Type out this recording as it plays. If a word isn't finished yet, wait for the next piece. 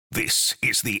This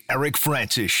is the Eric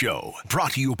Francis Show,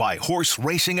 brought to you by Horse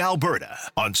Racing Alberta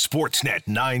on Sportsnet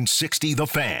 960 The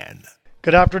Fan.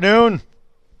 Good afternoon.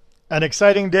 An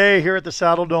exciting day here at the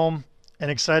Saddle Dome. An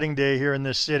exciting day here in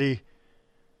this city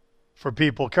for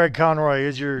people. Craig Conroy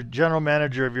is your general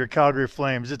manager of your Calgary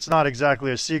Flames. It's not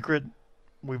exactly a secret.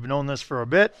 We've known this for a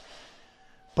bit.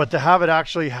 But to have it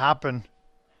actually happen,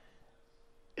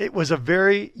 it was a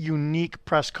very unique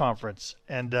press conference,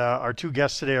 and our two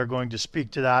guests today are going to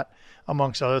speak to that,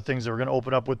 amongst other things that we're going to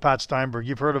open up with Pat Steinberg.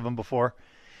 You've heard of him before.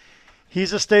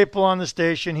 He's a staple on the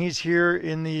station. He's here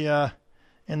in the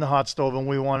hot stove, and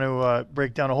we want to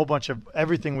break down a whole bunch of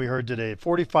everything we heard today.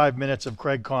 45 minutes of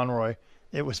Craig Conroy.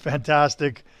 It was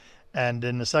fantastic, and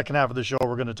in the second half of the show,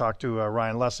 we're going to talk to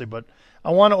Ryan Leslie. But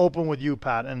I want to open with you,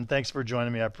 Pat, and thanks for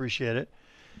joining me. I appreciate it.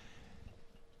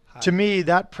 To me,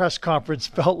 that press conference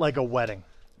felt like a wedding.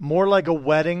 More like a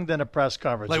wedding than a press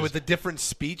conference. Like with the different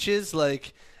speeches,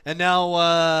 and now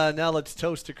let's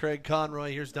toast to Craig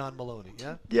Conroy. Here's Don Maloney.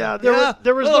 Yeah. There was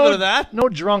bit of that. No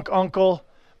drunk uncle,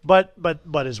 but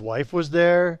his wife was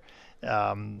there.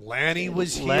 Lanny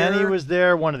was here. Lanny was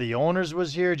there. One of the owners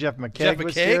was here. Jeff McKaig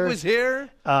was here.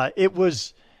 It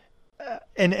was,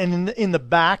 and in the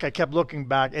back, I kept looking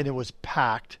back, and it was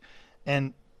packed,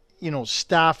 and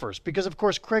staffers, because of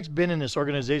course Craig's been in this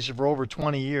organization for over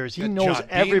 20 years. He knows John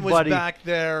everybody. Bean was back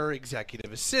there.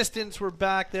 Executive assistants were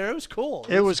back there. It was cool.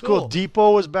 It was cool.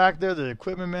 Depot was back there. The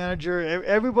equipment manager.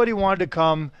 Everybody wanted to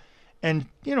come and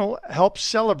help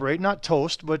celebrate, not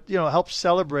toast, but help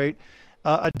celebrate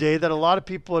a day that a lot of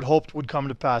people had hoped would come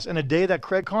to pass, and a day that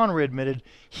Craig Conroy admitted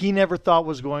he never thought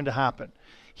was going to happen.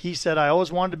 He said, "I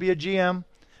always wanted to be a GM,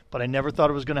 but I never thought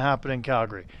it was going to happen in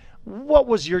Calgary." What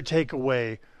was your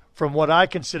takeaway from what I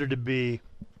consider to be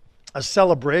a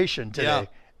celebration today,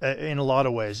 in a lot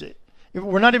of ways?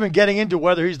 We're not even getting into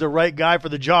whether he's the right guy for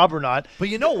the job or not. But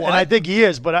you know what? And I think he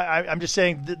is, but I'm just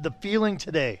saying the feeling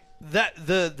today. That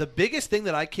the biggest thing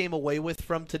that I came away with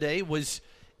from today was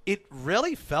it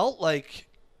really felt like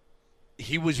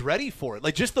he was ready for it.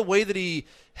 Like just the way that he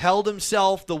held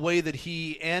himself, the way that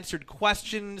he answered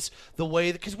questions, the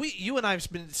way that, because you and I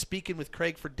have been speaking with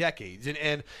Craig for decades,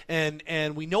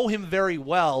 and we know him very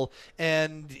well,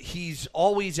 and he's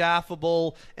always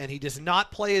affable, and he does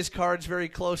not play his cards very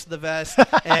close to the vest,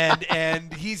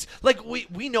 and he's like,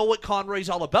 we know what Conroy's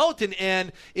all about,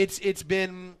 and it's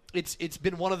been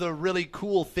one of the really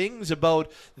cool things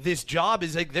about this job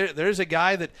is like there's a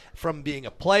guy that from being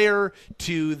a player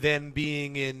to then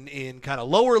being in kind of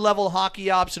lower level hockey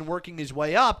ops and working his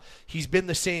way up, he's been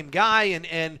the same guy,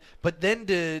 but then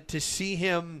to see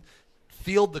him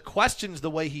field the questions the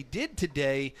way he did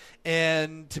today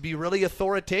and to be really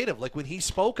authoritative, like when he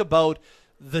spoke about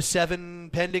the 7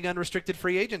 pending unrestricted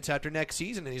free agents after next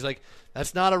season, and he's like,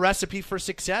 that's not a recipe for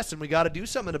success, and we got to do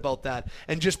something about that.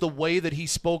 And just the way that he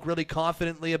spoke really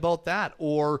confidently about that,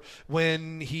 or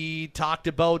when he talked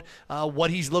about what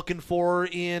he's looking for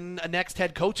in a next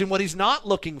head coach and what he's not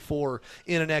looking for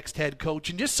in a next head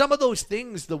coach, and just some of those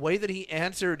things, the way that he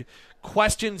answered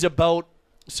questions about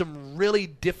some really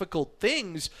difficult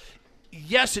things.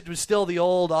 Yes, it was still the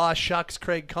old shucks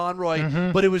Craig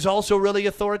Conroy, but it was also really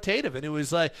authoritative, and it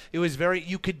was very.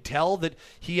 You could tell that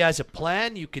he has a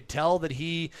plan. You could tell that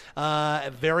he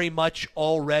very much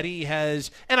already has,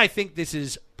 and I think this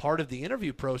is part of the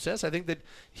interview process. I think that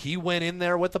he went in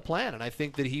there with a plan, and I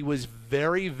think that he was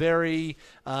very, very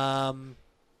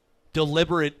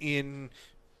deliberate in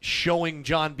showing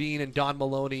John Bean and Don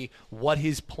Maloney what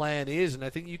his plan is, and I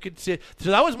think you could say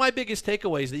so. That was my biggest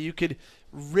takeaway, is that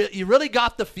you really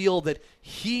got the feel that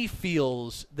he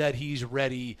feels that he's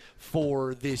ready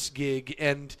for this gig,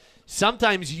 and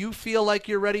sometimes you feel like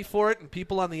you're ready for it, and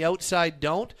people on the outside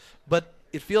don't. But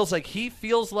it feels like he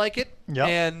feels like it,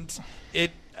 and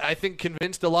it, I think,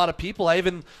 convinced a lot of people. I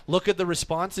even look at the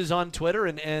responses on Twitter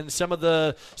and some of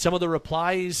the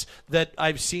replies that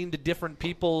I've seen to different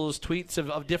people's tweets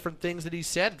of different things that he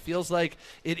said. It feels like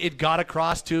it got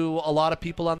across to a lot of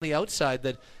people on the outside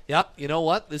that, you know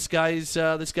what, this guy's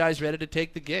ready to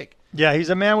take the gig. Yeah, he's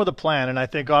a man with a plan, and I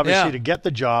think obviously to get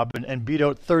the job and beat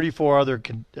out 34 other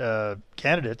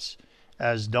candidates,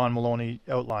 as Don Maloney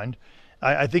outlined,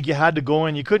 I think you had to go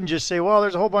in. You couldn't just say, well,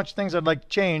 there's a whole bunch of things I'd like to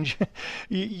change.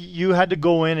 You had to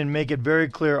go in and make it very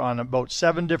clear on about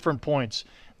 7 different points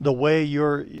the way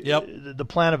the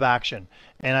plan of action.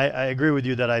 And I agree with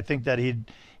you that I think that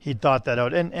he'd thought that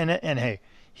out. And hey,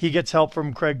 he gets help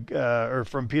from Craig or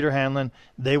from Peter Hanlon.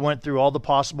 They went through all the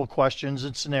possible questions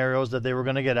and scenarios that they were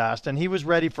going to get asked, and he was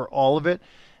ready for all of it.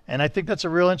 And I think that's a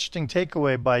real interesting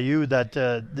takeaway by you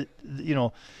that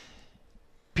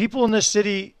people in this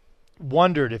city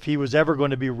wondered if he was ever going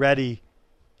to be ready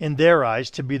in their eyes,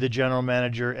 to be the general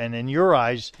manager, and in your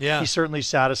eyes, Yeah. he certainly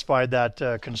satisfied that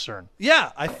concern.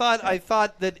 Yeah, I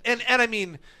thought that, and I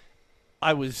mean,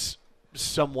 I was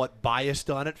somewhat biased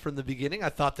on it from the beginning. I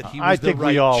thought that he was the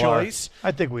right choice.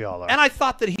 I think we all are. And I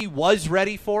thought that he was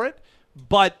ready for it,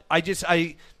 but I've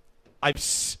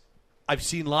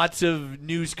seen lots of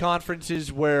news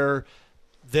conferences where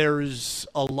there's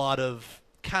a lot of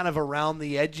kind of around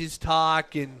the edges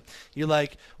talk, and you're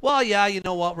like, well, yeah, you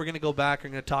know what, we're going to go back, we're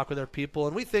going to talk with our people,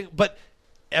 and we think, but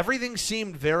everything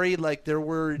seemed very like there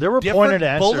were different pointed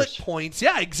answers. bullet points.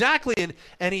 Yeah, exactly.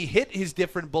 And he hit his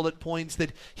different bullet points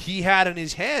that he had in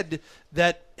his head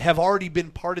that have already been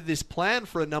part of this plan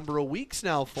for a number of weeks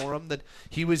now for him, that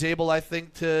he was able, I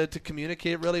think, to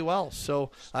communicate really well. So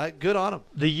good on him.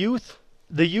 The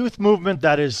youth movement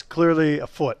that is clearly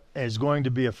afoot, is going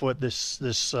to be afoot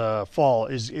this fall,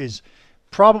 is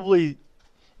probably,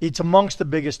 it's amongst the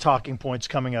biggest talking points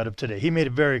coming out of today. He made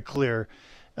it very clear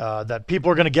that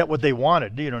people are going to get what they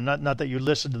wanted. You know, not that you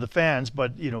listen to the fans,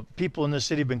 but you know, people in this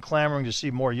city have been clamoring to see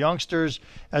more youngsters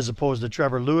as opposed to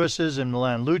Trevor Lewis's and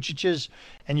Milan Lucic's,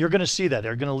 and you're going to see that.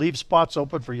 They're going to leave spots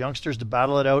open for youngsters to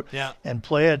battle it out and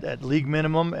play it at league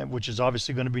minimum, which is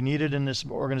obviously going to be needed in this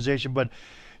organization. But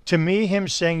to me, him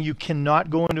saying you cannot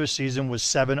go into a season with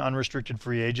 7 unrestricted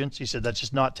free agents, he said that's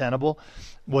just not tenable,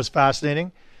 was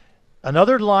fascinating.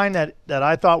 Another line that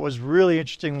I thought was really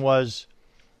interesting was,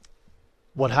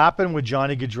 what happened with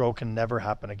Johnny Gaudreau can never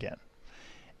happen again.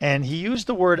 And he used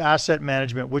the word asset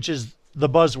management, which is the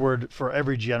buzzword for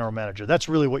every general manager. That's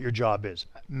really what your job is.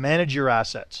 Manage your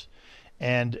assets.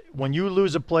 And when you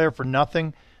lose a player for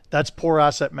nothing, that's poor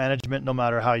asset management no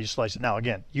matter how you slice it. Now,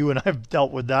 again, you and I have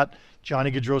dealt with that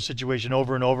Johnny Gaudreau situation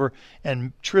over and over,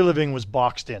 and Treliving was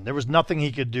boxed in. There was nothing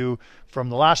he could do from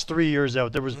the last 3 years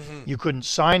out. There was You couldn't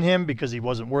sign him because he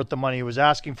wasn't worth the money he was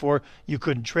asking for. You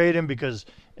couldn't trade him because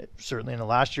certainly in the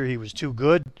last year he was too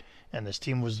good and this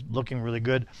team was looking really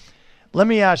good. Let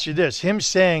me ask you this. Him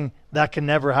saying that can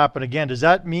never happen again, does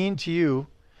that mean to you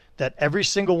that every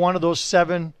single one of those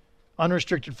 7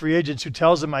 unrestricted free agents who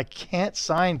tells him I can't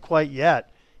sign quite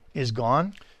yet is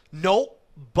gone? No,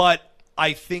 but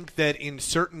I think that in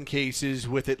certain cases,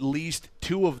 with at least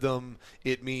 2 of them,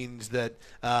 it means that,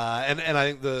 and I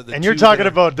think the and you're talking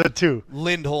about the 2,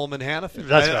 Lindholm and Hanifin.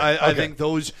 That's right. I think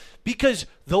those, because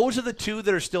those are the 2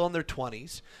 that are still in their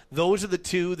 20s. Those are the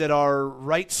 2 that are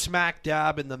right smack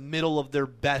dab in the middle of their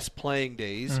best playing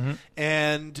days,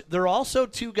 and they're also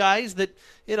 2 guys that,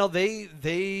 you know, they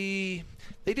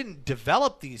didn't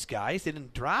develop these guys. They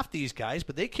didn't draft these guys,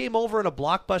 but they came over in a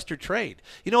blockbuster trade.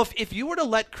 You know, if you were to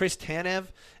let Chris Tanev,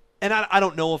 and I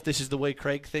don't know if this is the way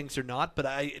Craig thinks or not, but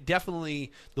I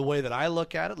definitely the way that I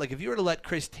look at it, like if you were to let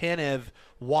Chris Tanev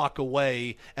walk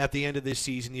away at the end of this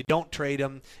season, you don't trade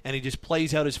him, and he just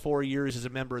plays out his 4 years as a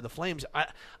member of the Flames,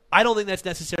 I don't think that's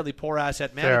necessarily poor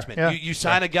asset management. Yeah. You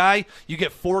sign a guy, you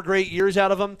get 4 great years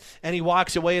out of him, and he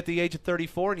walks away at the age of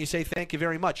 34, and you say thank you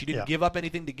very much. You didn't give up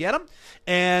anything to get him,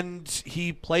 and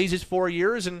he plays his 4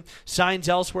 years and signs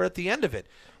elsewhere at the end of it.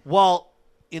 Well,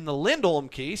 in the Lindholm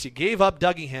case, you gave up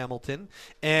Dougie Hamilton,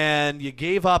 and you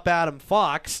gave up Adam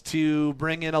Fox to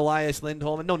bring in Elias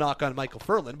Lindholm. And no knock on Michael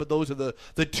Ferland, but those are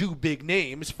the 2 big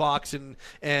names, Fox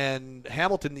and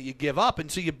Hamilton, that you give up.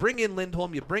 And so you bring in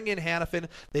Lindholm, you bring in Hanifin.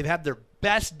 They've had their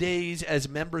best days as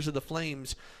members of the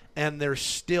Flames, and they're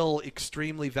still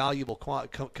extremely valuable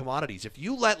commodities. If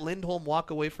you let Lindholm walk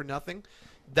away for nothing,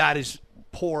 that is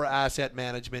poor asset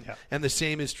management, and the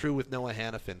same is true with Noah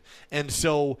Hanifin. And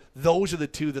so those are the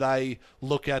 2 that I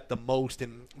look at the most,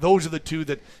 and those are the 2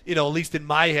 that, you know, at least in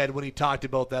my head when he talked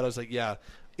about that, I was like, yeah,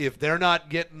 if they're not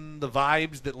getting the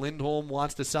vibes that Lindholm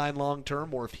wants to sign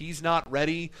long-term, or if he's not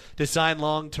ready to sign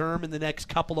long-term in the next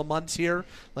couple of months here,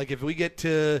 like if we get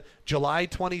to July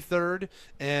 23rd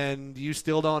and you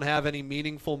still don't have any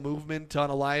meaningful movement on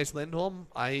Elias Lindholm,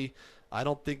 I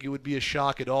don't think it would be a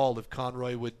shock at all if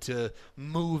Conroy would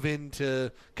move into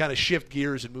kind of shift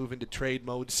gears and move into trade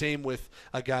mode. Same with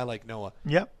a guy like Noah.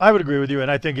 Yeah, I would agree with you,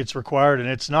 and I think it's required, and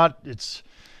it's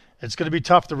going to be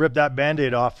tough to rip that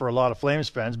Band-Aid off for a lot of Flames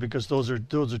fans, because those are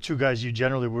 2 guys you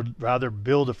generally would rather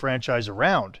build a franchise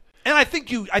around. And I think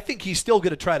he's still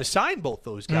going to try to sign both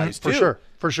those guys too.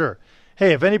 For sure.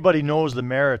 Hey, if anybody knows the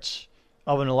merits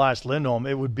of an Elias Lindholm,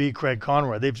 it would be Craig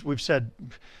Conroy. We've said,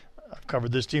 I've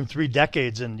covered this team 3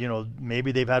 decades, and you know,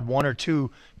 maybe they've had 1 or 2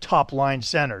 top line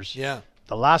centers. Yeah.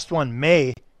 The last one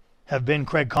may have been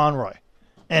Craig Conroy.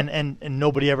 And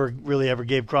nobody ever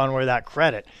gave Conroy that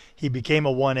credit. He became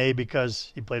a 1A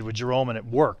because he played with Jerome and it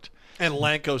worked. And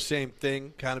Lanko, same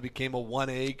thing, kind of became a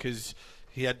 1A because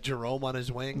He had Jerome on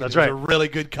his wing. That's It was right. a really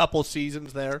good couple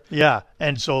seasons there. Yeah,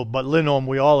 and so, but Lindholm,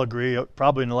 we all agree,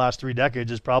 probably in the last 3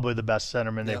 decades, is probably the best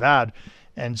centerman they've had.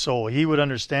 And so he would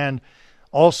understand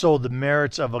also the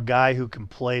merits of a guy who can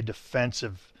play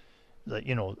defensive, a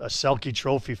Selke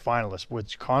Trophy finalist,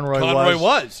 which Conroy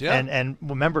was. Yeah. And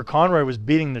remember, Conroy was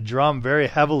beating the drum very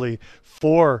heavily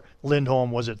for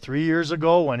Lindholm. Was it 3 years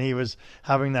ago when he was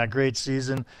having that great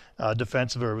season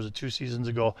defensively, or was it 2 seasons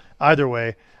ago? Either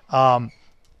way,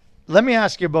 let me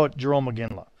ask you about Jarome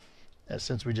Iginla,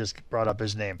 since we just brought up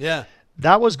his name. Yeah.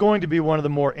 That was going to be one of the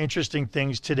more interesting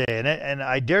things today, and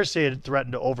I dare say it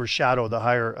threatened to overshadow the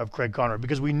hire of Craig Conroy,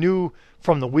 because we knew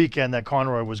from the weekend that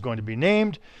Conroy was going to be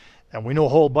named, and we know a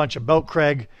whole bunch about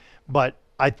Craig, but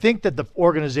I think that the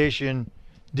organization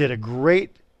did a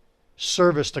great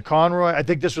service to Conroy. I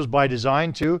think this was by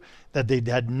design, too, that they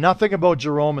had nothing about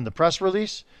Jarome in the press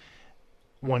release.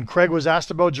 When Craig was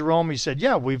asked about Jarome, he said,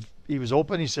 he was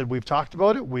open. He said, we've talked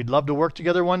about it. We'd love to work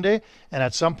together one day. And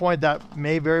at some point that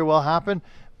may very well happen.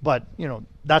 But,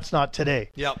 that's not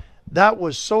today. Yep. That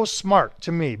was so smart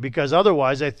to me, because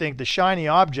otherwise I think the shiny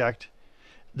object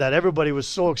that everybody was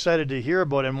so excited to hear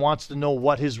about and wants to know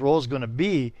what his role is going to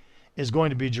be is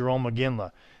going to be Jarome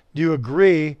Iginla. Do you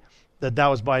agree that that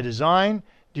was by design?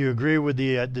 Do you agree with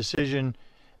the decision?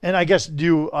 And I guess, do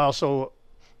you also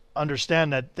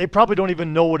understand that they probably don't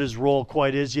even know what his role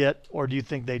quite is yet, or do you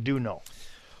think they do know?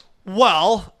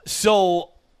 Well,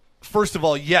 so first of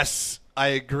all, yes, I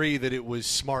agree that it was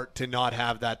smart to not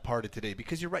have that part of today,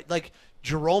 because you're right. Like,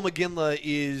 Jarome Iginla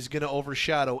is going to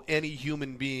overshadow any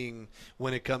human being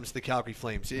when it comes to the Calgary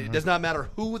Flames. It does not matter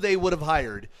who they would have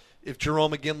hired if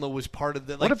Jarome Iginla was part of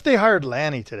the. What if they hired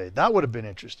Lanny today? That would have been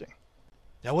interesting.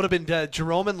 That would have been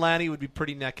Jerome and Lanny would be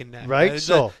pretty neck and neck, right?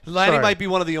 Lanny might be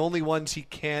one of the only ones he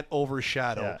can't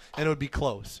overshadow, and it would be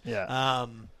close. Yeah.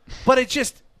 But it's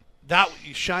just that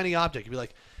shiny object. You'd be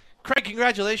like, Craig,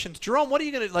 congratulations, Jerome. What are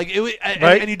you gonna like?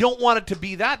 And you don't want it to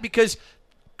be that, because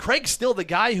Craig's still the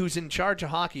guy who's in charge of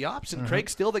hockey ops, and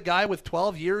Craig's still the guy with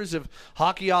 12 years of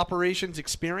hockey operations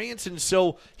experience, and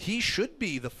so he should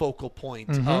be the focal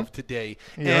point of today.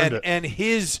 And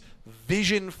his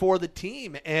vision for the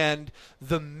team and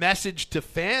the message to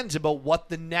fans about what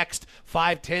the next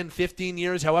 5, 10, 15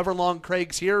 years, however long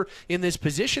Craig's here in this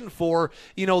position for,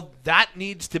 that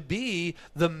needs to be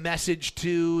the message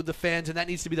to the fans, and that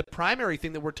needs to be the primary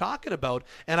thing that we're talking about.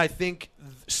 And I think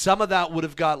some of that would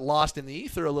have got lost in the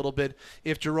ether a little bit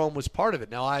if Jerome was part of it.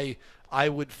 Now, I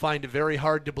would find it very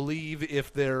hard to believe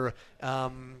if they're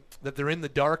that they're in the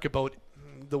dark about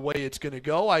the way it's going to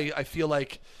go. I feel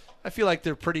like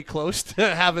they're pretty close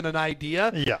to having an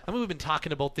idea. Yeah. I mean, we've been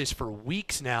talking about this for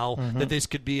weeks now, that this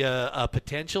could be a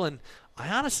potential. And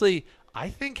I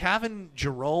think having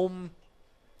Jerome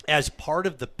as part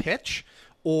of the pitch,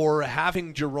 or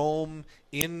having Jerome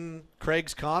in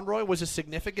Craig's Conroy, was a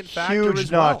significant factor Huge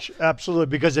as well. notch, absolutely.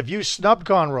 Because if you snubbed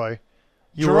Conroy,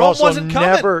 you Jerome were also wasn't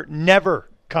never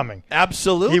coming.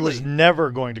 Absolutely. He was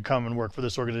never going to come and work for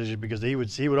this organization, because he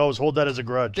would always hold that as a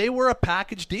grudge. They were a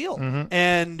package deal.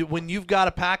 And when you've got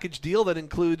a package deal that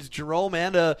includes Jerome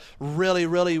and a really,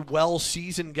 really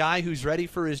well-seasoned guy who's ready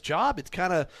for his job, it's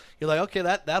kind of, you're like, okay,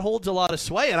 that holds a lot of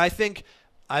sway. And I think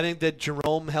that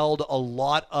Jerome held a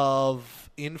lot of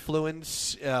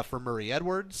influence for Murray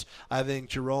Edwards. I think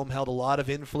Jerome held a lot of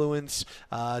influence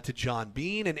to John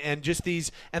Bean, and just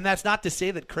these. And that's not to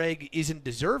say that Craig isn't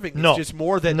deserving. It's just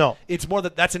more that it's more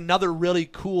that that's another really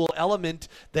cool element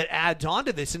that adds on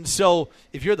to this. And so,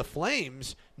 if you're the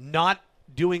Flames, not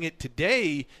doing it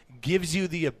today gives you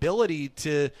the ability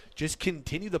to just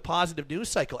continue the positive news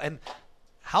cycle. And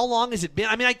how long has it been?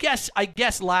 I mean, I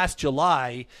guess last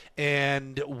July,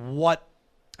 and what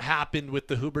happened with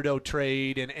the Huberdeau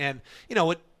trade, and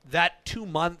that 2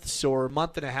 months or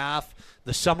month and a half,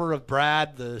 the summer of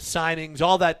Brad, the signings,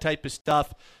 all that type of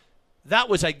stuff, that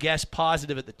was, I guess,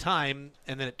 positive at the time,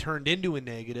 and then it turned into a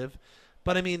negative.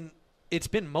 But I mean, it's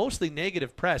been mostly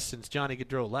negative press since Johnny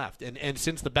Gaudreau left, and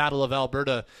since the Battle of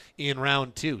Alberta in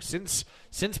round 2. Since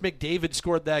McDavid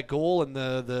scored that goal in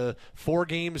the 4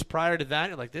 games prior to that,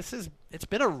 you're like, it's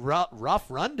been a rough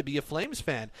run to be a Flames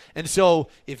fan. And so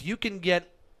if you can get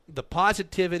the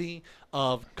positivity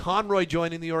of Conroy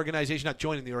joining the organization, not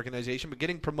joining the organization, but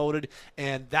getting promoted,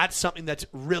 and that's something that's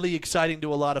really exciting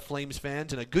to a lot of Flames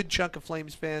fans, and a good chunk of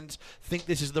Flames fans think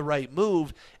this is the right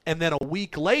move. And then a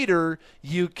week later,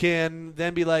 you can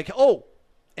then be like, oh,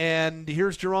 and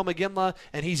here's Jarome Iginla,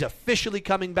 and he's officially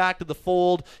coming back to the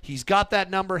fold. He's got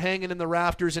that number hanging in the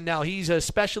rafters, and now he's a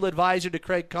special advisor to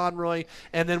Craig Conroy,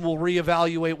 and then we'll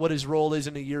reevaluate what his role is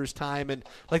in a year's time. And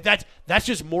like that's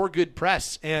just more good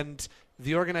press, and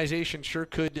the organization sure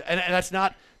could, and it's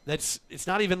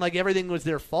not even like everything was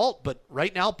their fault, but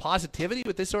right now positivity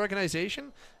with this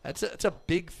organization, that's a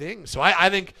big thing. So I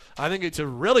think it's a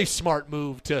really smart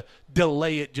move to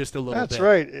delay it just a little bit. That's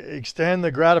right. Extend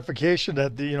the gratification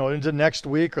that into next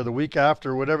week or the week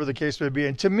after, whatever the case may be.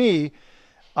 And to me,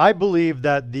 I believe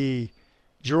that the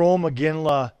Jarome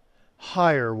Iginla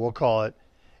hire, we'll call it,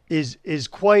 is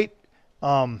quite.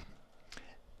 I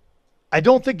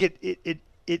don't think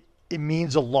it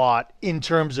means a lot in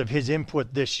terms of his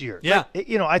input this year. Yeah.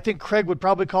 I think Craig would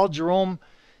probably call Jarome,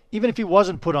 even if he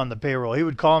wasn't put on the payroll, he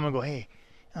would call him and go, hey,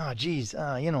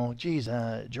 Jarome.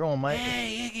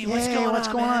 Hey, Iggy, what's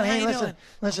going on? Hey,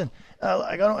 listen.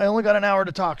 I only got an hour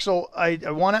to talk, so I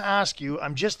want to ask you.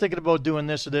 I'm just thinking about doing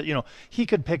this or that. He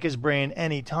could pick his brain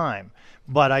any time,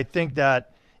 but I think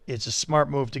that it's a smart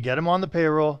move to get him on the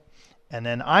payroll, and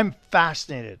then I'm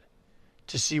fascinated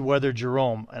to see whether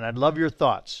Jarome, and I'd love your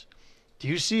thoughts. Do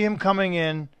you see him coming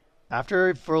in after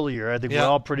a full year? I think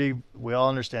we all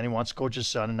understand he wants to coach his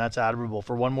son, and that's admirable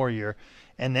for one more year,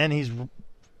 and then he's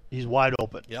wide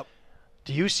open. Yep.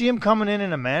 Do you see him coming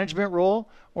in a management role,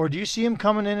 or do you see him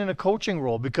coming in a coaching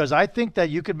role? Because I think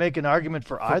that you could make an argument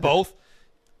for either. Both.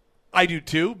 I do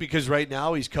too, because right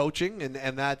now he's coaching,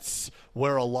 and that's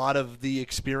where a lot of the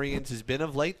experience has been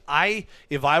of late.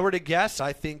 If I were to guess,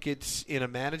 I think it's in a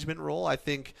management role. I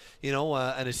think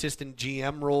an assistant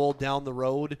GM role down the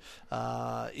road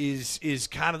is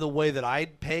kind of the way that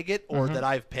I'd peg it, or that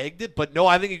I've pegged it. But no,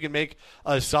 I think you can make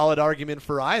a solid argument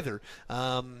for either.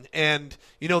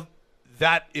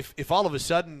 That if all of a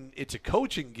sudden it's a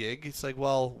coaching gig, it's like,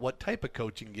 well, what type of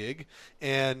coaching gig,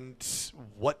 and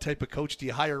what type of coach do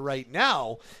you hire right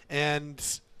now? And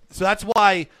so that's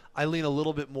why I lean a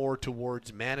little bit more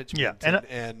towards management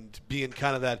and being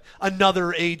kind of that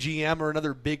another AGM or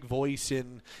another big voice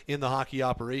in the hockey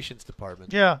operations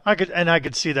department. Yeah, I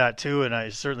could see that too, and I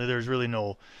certainly there's really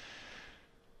no.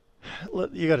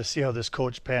 You got to see how this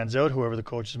coach pans out, whoever the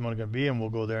coach is going to be, and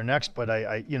we'll go there next. But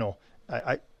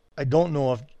I don't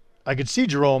know if I could see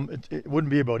Jarome. It wouldn't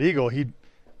be about ego.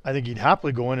 I think he'd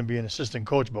happily go in and be an assistant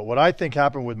coach. But what I think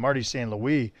happened with Marty St.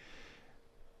 Louis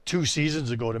 2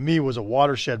 seasons ago, to me, was a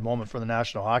watershed moment for the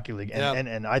National Hockey League.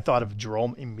 And I thought of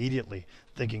Jarome immediately,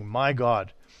 thinking, my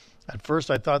God. At first,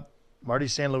 I thought Marty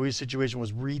St. Louis' situation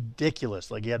was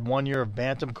ridiculous. Like, he had 1 year of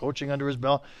Bantam coaching under his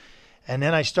belt. And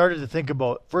then I started to think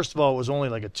about, first of all, it was only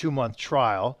like a 2-month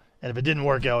trial. And if it didn't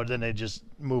work out, then they just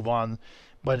move on.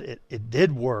 But it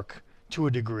did work to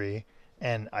a degree,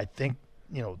 and I think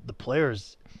the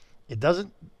players. It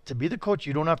doesn't to be the coach.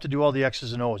 You don't have to do all the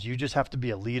X's and O's. You just have to be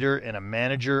a leader and a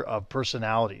manager of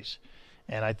personalities,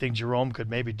 and I think Jarome could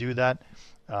maybe do that.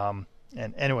 And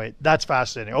anyway, that's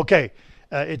fascinating. Okay,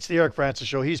 it's the Eric Francis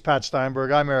Show. He's Pat Steinberg.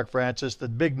 I'm Eric Francis. The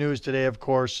big news today, of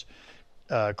course.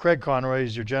 Craig Conroy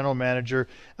is your general manager.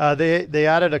 They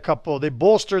added a couple. They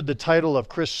bolstered the title of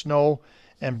Chris Snow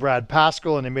and Brad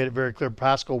Pascal, and they made it very clear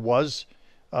Pascal was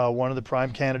one of the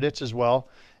prime candidates as well.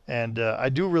 And I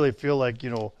do really feel like,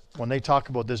 when they talk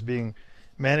about this being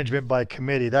management by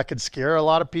committee, that could scare a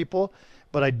lot of people.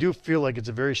 But I do feel like it's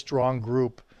a very strong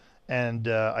group. And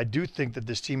I do think that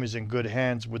this team is in good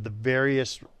hands with the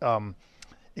various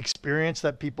experience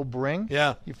that people bring.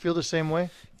 Yeah. You feel the same way?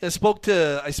 I spoke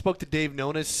to Dave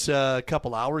Nonis a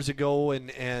couple hours ago,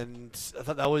 and I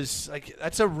thought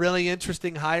that's a really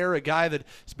interesting hire. A guy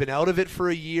that's been out of it for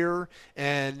a year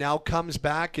and now comes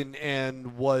back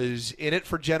and was in it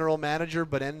for general manager,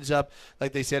 but ends up,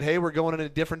 like they said, hey, we're going in a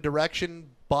different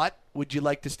direction, but would you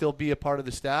like to still be a part of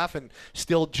the staff, and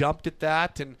still jumped at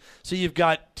that. And so you've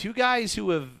got 2 guys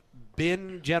who have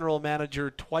been general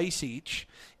manager twice each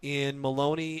in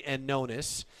Maloney and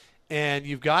Nonis. And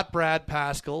you've got Brad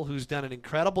Pascal, who's done an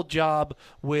incredible job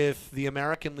with the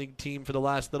American League team for the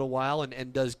last little while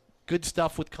and does good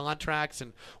stuff with contracts,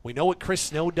 and we know what Chris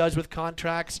Snow does with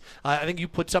contracts. I think you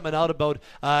put something out about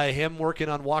him working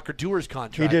on Walker Duehr's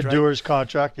contract. He did right? Duehr's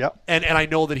contract, yep. And I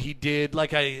know that he did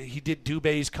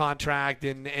Dubé's contract,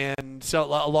 and so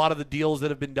a lot of the deals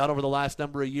that have been done over the last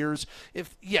number of years.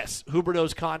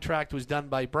 Huberdeau's contract was done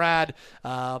by Brad,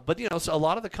 but so a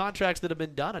lot of the contracts that have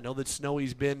been done, I know that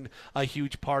Snowy's been a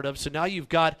huge part of. So now you've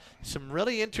got some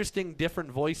really interesting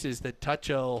different voices that touch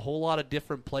a whole lot of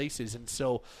different places, and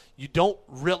so you don't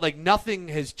nothing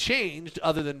has changed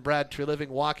other than Brad Treliving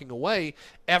walking away.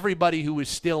 Everybody who was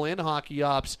still in hockey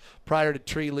ops prior to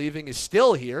Tree leaving is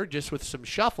still here, just with some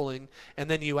shuffling. And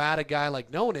then you add a guy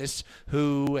like Nonis,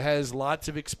 who has lots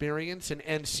of experience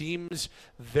and seems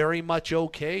very much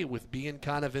okay with being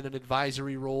kind of in an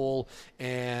advisory role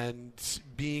and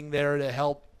being there to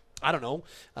help I don't know,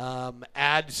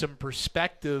 add some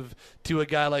perspective to a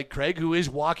guy like Craig who is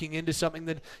walking into something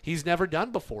that he's never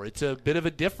done before. It's a bit of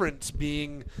a difference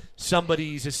being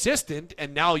somebody's assistant,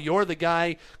 and now you're the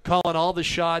guy calling all the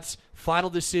shots, final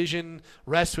decision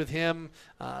rests with him.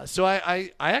 So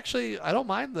I actually don't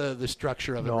mind the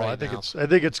structure of it right now. I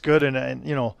think it's good, and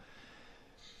you know,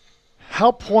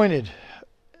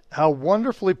 how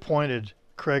wonderfully pointed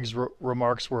Craig's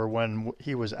remarks were when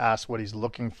he was asked what he's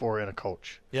looking for in a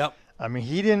coach. Yep. I mean,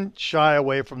 he didn't shy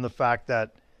away from the fact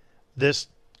that this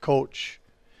coach,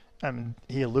 I mean,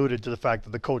 he alluded to the fact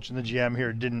that the coach and the GM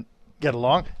here didn't get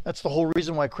along. That's the whole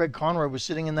reason why Craig Conroy was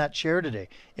sitting in that chair today.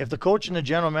 If the coach and the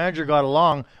general manager got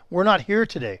along, we're not here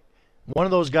today. One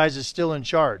of those guys is still in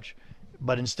charge.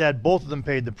 But instead, both of them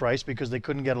paid the price because they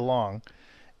couldn't get along.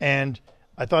 And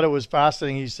I thought it was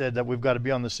fascinating. He said that we've got to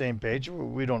be on the same page.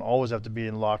 We don't always have to be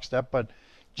in lockstep, but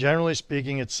generally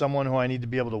speaking, it's someone who I need to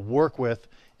be able to work with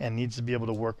and needs to be able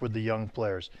to work with the young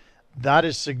players. That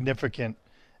is significant.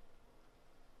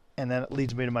 And then it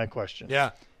leads me to my question.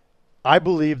 Yeah. I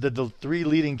believe that the three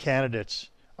leading candidates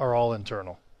are all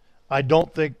internal. I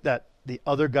don't think that the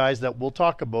other guys that we'll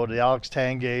talk about, the Alex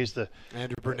Tanguays, the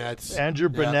Andrew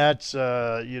Burnett's,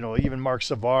 even Mark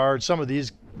Savard, some of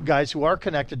these guys who are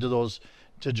connected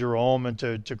to Jerome and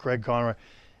to Craig Conroy,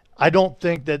 I don't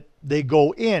think that they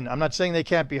go in. I'm not saying they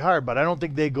can't be hired, but I don't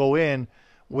think they go in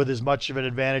with as much of an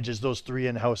advantage as those three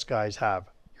in-house guys have.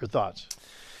 Your thoughts?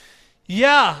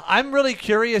 Yeah, I'm really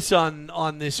curious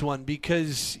on this one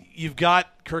because you've got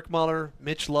Kirk Muller,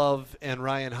 Mitch Love, and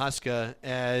Ryan Huska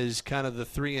as kind of the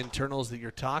three internals that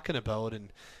you're talking about,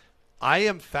 and I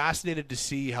am fascinated to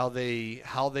see how they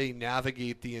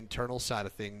navigate the internal side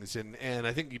of things, and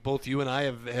I think both you and I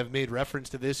have made reference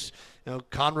to this. You know,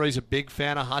 Conroy's a big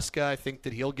fan of Huska. I think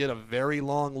that he'll get a very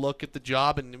long look at the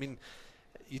job, and I mean,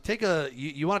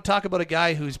 you want to talk about a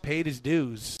guy who's paid his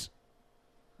dues.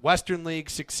 Western League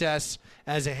success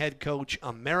as a head coach,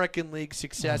 American League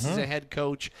success as a head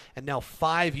coach, and now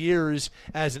 5 years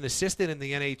as an assistant in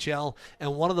the NHL.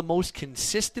 And one of the most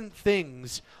consistent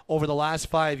things over the last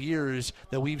 5 years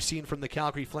that we've seen from the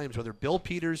Calgary Flames, whether Bill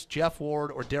Peters, Jeff Ward,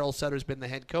 or Daryl Sutter's been the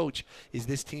head coach, is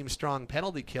this team's strong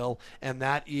penalty kill, and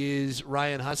that is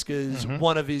Ryan Huska's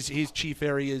one of his chief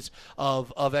areas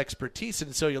of expertise.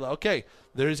 And so you're like, okay,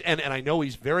 and I know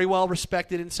he's very well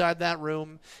respected inside that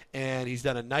room, and he's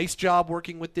done a nice job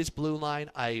working with this blue line.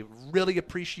 I really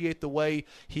appreciate the way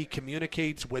he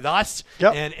communicates with us,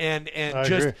 and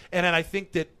I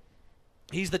think that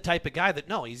he's the type of guy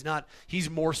that he's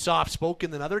more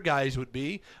soft-spoken than other guys would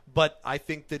be, but I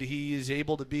think that he is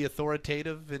able to be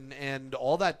authoritative and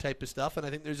all that type of stuff, and I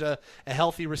think there's a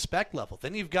healthy respect level.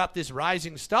 Then you've got this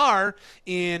rising star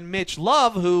in Mitch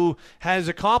Love, who has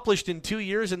accomplished in 2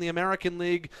 years in the American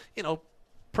League,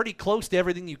 pretty close to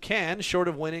everything you can, short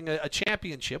of winning a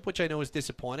championship, which I know is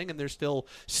disappointing, and they're still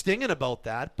stinging about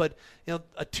that, but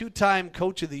a two-time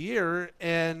Coach of the Year,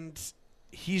 and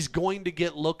he's going to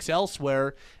get looks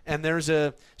elsewhere, and there's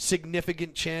a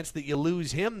significant chance that you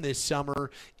lose him this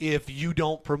summer if you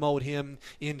don't promote him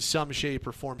in some shape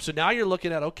or form. So now you're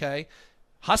looking at, okay,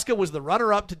 Huska was the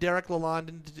runner-up to Derek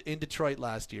Lalonde in Detroit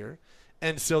last year,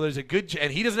 and so there's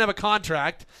and he doesn't have a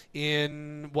contract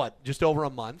in, just over a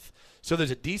month. So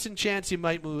there's a decent chance he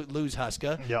might lose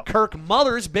Huska. Yep. Kirk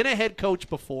Muller's been a head coach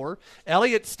before.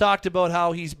 Elliott's talked about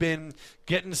how he's been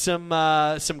getting some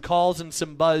calls and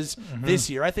some buzz this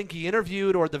year. I think he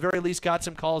interviewed, or at the very least got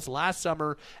some calls last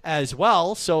summer as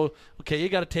well. So, okay, you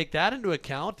got to take that into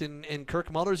account. And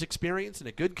Kirk Muller's experience, and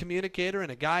a good communicator,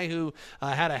 and a guy who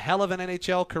had a hell of an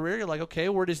NHL career. You're like, okay,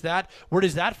 where does that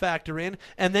factor in?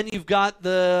 And then you've got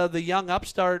the young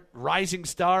upstart, rising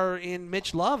star in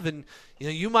Mitch Love, and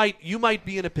you might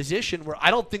be in a position where I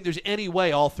don't think there's any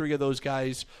way all three of those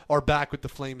guys are back with the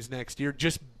Flames next year,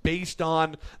 just based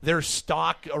on their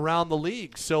stock around the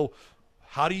league. So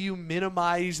how do you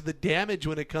minimize the damage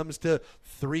when it comes to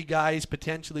three guys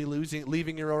potentially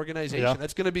leaving your organization? Yeah.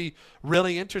 That's going to be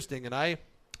really interesting, and I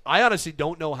honestly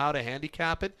don't know how to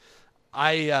handicap it.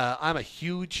 I'm a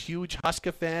huge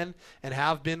Huska fan and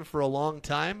have been for a long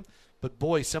time, but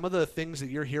boy, some of the things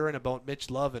that you're hearing about Mitch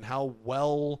Love and how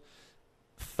well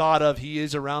thought of he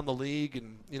is around the league,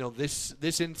 and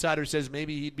this insider says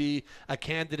maybe he'd be a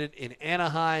candidate in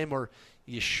Anaheim, or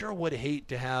you sure would hate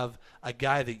to have a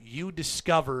guy that you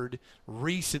discovered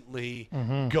recently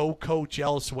go coach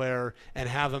elsewhere and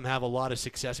have him have a lot of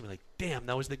success and be like, damn,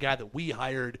 that was the guy that we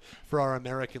hired for our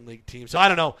American League team. So I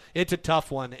don't know, it's a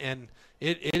tough one, and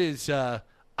it is I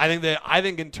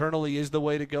think internally is the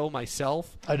way to go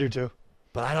myself. I do too.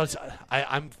 But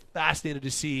I'm fascinated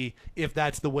to see if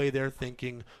that's the way they're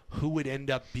thinking, who would end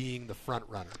up being the front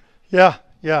runner. Yeah.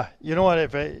 You know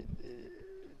what?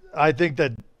 I think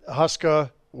that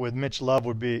Huska with Mitch Love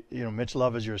would be, Mitch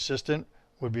Love as your assistant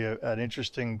would be an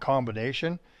interesting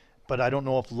combination. But I don't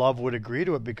know if Love would agree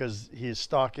to it because his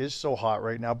stock is so hot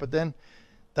right now. But then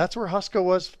that's where Huska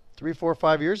was 3, 4,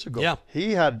 5 years ago. Yeah.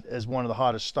 He had as one of the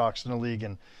hottest stocks in the league.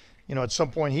 And, at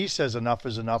some point he says enough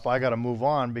is enough. I got to move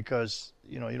on because,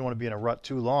 you don't want to be in a rut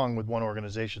too long with one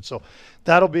organization. So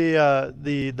that'll be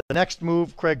the next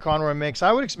move Craig Conroy makes.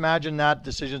 I would imagine that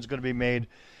decision is going to be made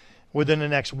within the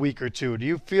next week or two. Do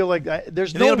you feel like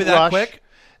there's no rush? Be that quick?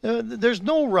 There's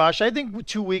no rush. I think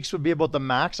 2 weeks would be about the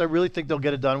max. I really think they'll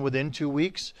get it done within 2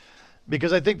 weeks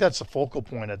because I think that's the focal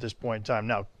point at this point in time.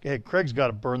 Now, hey, Craig's got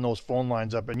to burn those phone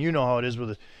lines up, and you know how it is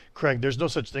with Craig. There's no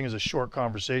such thing as a short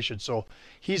conversation. So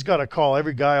he's got to call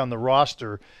every guy on the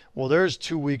roster. Well, there's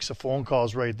 2 weeks of phone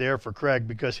calls right there for Craig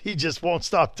because he just won't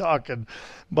stop talking.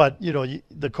 But,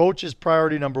 the coach is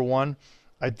priority number one.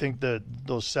 I think that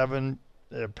those 7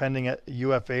 pending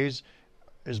UFAs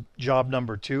is job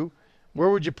number 2. Where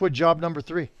would you put job number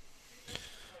 3?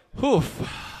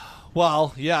 Oof.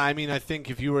 Well, yeah, I mean, I think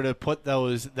if you were to put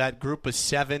that group of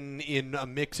 7 in a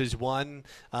mix as one,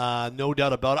 no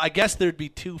doubt about it. I guess there'd be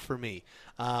 2 for me.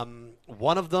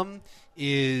 One of them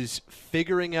is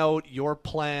figuring out your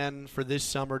plan for this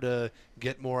summer to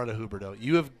get more out of Huberdeau.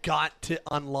 You have got to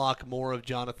unlock more of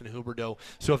Jonathan Huberdeau.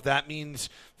 So if that means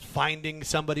finding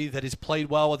somebody that has played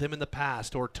well with him in the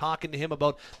past or talking to him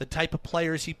about the type of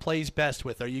players he plays best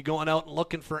with. Are you going out and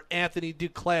looking for Anthony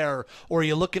Duclair or are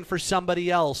you looking for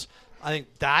somebody else? I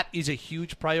think that is a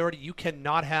huge priority. You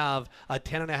cannot have a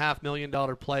 $10.5 million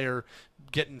player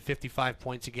getting 55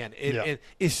 points again.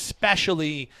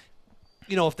 Especially,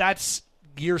 if that's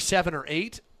year 7 or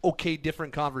 8, okay,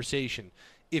 different conversation.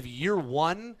 If year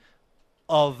 1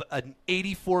 of an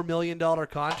 $84 million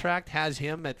contract has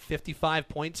him at 55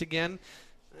 points again,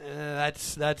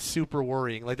 that's super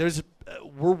worrying. Like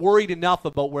we're worried enough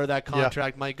about where that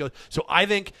contract might go. So I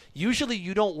think usually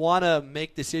you don't want to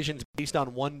make decisions based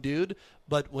on one dude,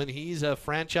 but when he's a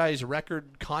franchise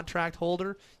record contract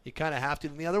holder, you kind of have to.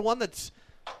 And the other one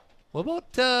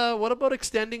what about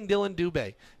extending Dylan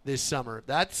Dubé this summer?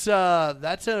 That's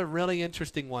a really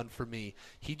interesting one for me.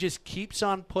 He just keeps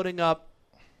on putting up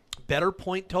better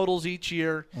point totals each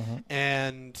year,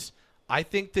 and I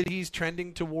think that he's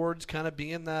trending towards kind of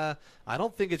being I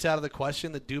don't think it's out of the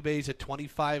question that Dubé's a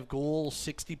 25-goal,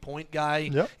 60-point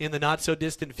guy in the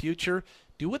not-so-distant future.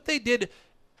 Do what they did.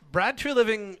 Brad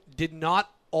Treliving did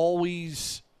not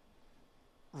always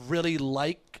really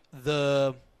like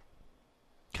the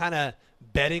kind of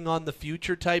betting on the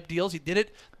future type deals. He did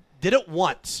it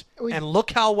once, and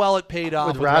look how well it paid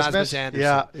off with Rasmus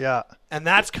Andersson. Yeah. And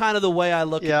that's kind of the way I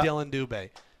look at Dylan Dubé.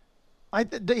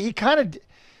 He kind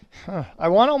of I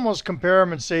want to almost compare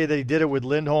him and say that he did it with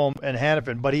Lindholm and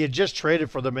Hanifin, but he had just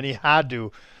traded for them, and he had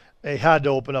to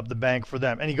open up the bank for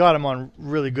them, and he got him on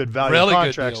really good value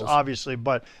contracts, obviously.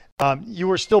 But you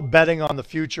were still betting on the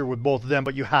future with both of them,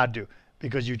 but you had to.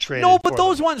 Because you traded. No, but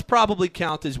those ones probably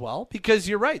count as well because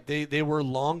you're right. They were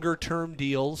longer term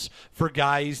deals for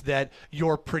guys that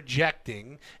you're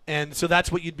projecting, and so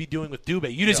that's what you'd be doing with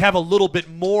Dubé. You just have a little bit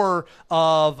more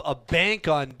of a bank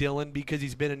on Dylan because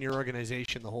he's been in your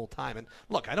organization the whole time. And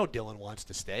look, I know Dylan wants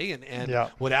to stay and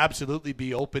would absolutely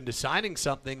be open to signing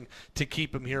something to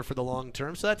keep him here for the long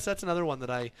term. So that's another one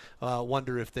that I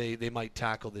wonder if they might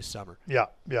tackle this summer. Yeah.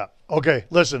 Okay,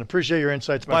 listen, appreciate your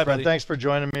insights, my friend. Buddy. Thanks for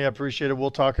joining me. I appreciate it. We'll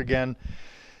talk again,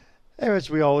 as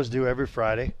we always do every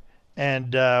Friday.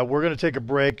 And we're going to take a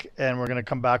break, and we're going to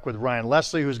come back with Ryan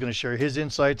Leslie, who's going to share his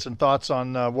insights and thoughts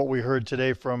on what we heard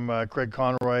today from Craig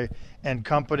Conroy and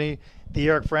company. The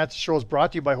Eric Francis Show is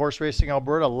brought to you by Horse Racing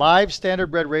Alberta. Live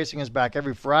Standardbred Racing is back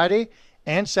every Friday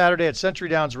and Saturday at Century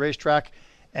Downs Racetrack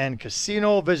and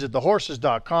Casino. Visit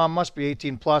thehorses.com. Must be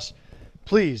 18 plus.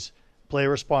 Please play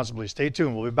responsibly. Stay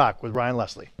tuned. We'll be back with Ryan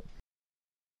Leslie.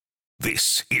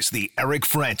 This is the Eric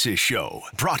Francis Show,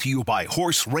 brought to you by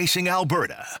Horse Racing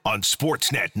Alberta on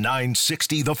Sportsnet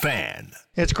 960 The Fan.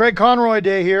 It's Craig Conroy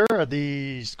Day here at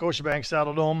the Scotiabank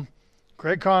Saddle Dome.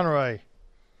 Craig Conroy.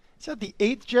 Is that the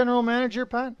 8th general manager,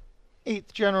 Pat?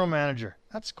 8th general manager.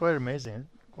 That's quite amazing.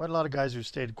 Quite a lot of guys who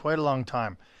stayed quite a long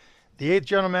time. The 8th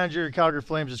general manager of Calgary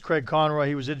Flames is Craig Conroy.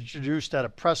 He was introduced at a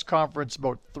press conference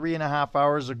about 3.5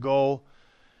 hours ago.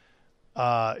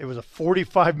 It was a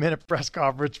 45-minute press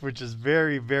conference, which is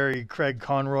very, very Craig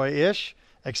Conroy-ish.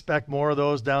 Expect more of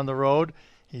those down the road.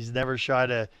 He's never shy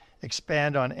to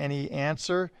expand on any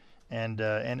answer and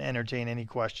entertain any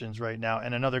questions right now.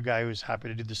 And another guy who's happy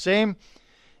to do the same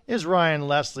is Ryan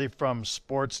Leslie from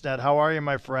Sportsnet. How are you,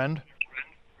 my friend?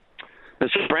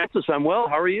 Mr. Francis, I'm well.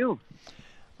 How are you?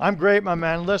 I'm great, my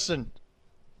man. Listen,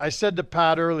 I said to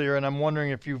Pat earlier, and I'm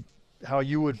wondering how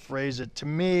you would phrase it. To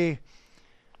me,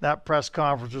 that press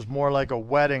conference was more like a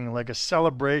wedding, like a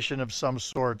celebration of some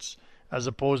sorts, as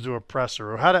opposed to a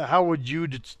presser. How would you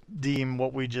deem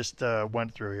what we just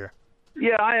went through here?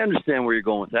 Yeah, I understand where you're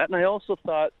going with that. And I also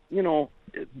thought,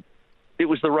 it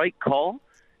was the right call,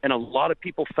 and a lot of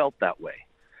people felt that way.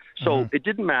 So It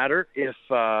didn't matter if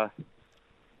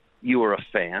you were a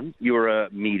fan, you were a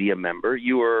media member,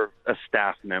 you were a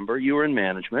staff member, you were in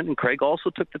management, and Craig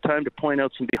also took the time to point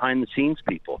out some behind-the-scenes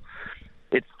people.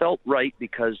 It felt right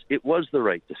because it was the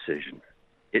right decision.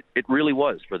 It really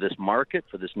was for this market,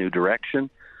 for this new direction,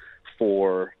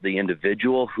 for the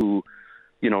individual who,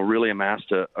 really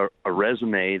amassed a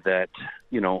resume that,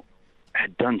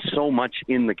 had done so much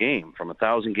in the game, from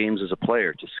 1,000 games as a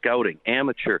player to scouting,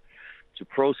 amateur to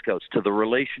pro scouts, to the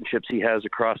relationships he has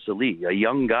across the league. A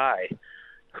young guy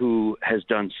who has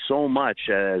done so much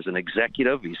as an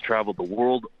executive. He's traveled the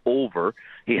world over.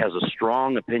 He has a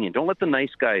strong opinion. Don't let the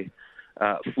nice guy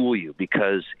fool you,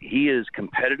 because he is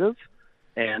competitive,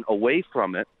 and away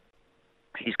from it,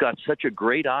 he's got such a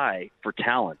great eye for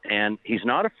talent, and he's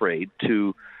not afraid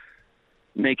to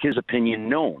make his opinion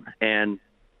known. And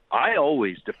I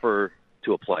always defer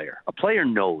to a player. A player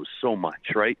knows so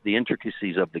much, right? The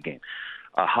intricacies of the game.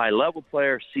 A high-level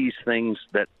player sees things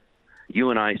that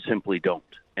you and I simply don't,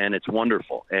 and it's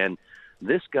wonderful. And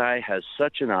this guy has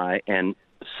such an eye and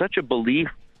such a belief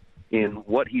in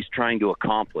what he's trying to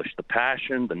accomplish, the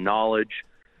passion, the knowledge,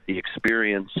 the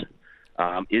experience.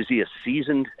 Is he a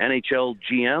seasoned NHL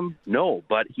GM? No,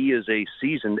 but he is a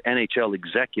seasoned NHL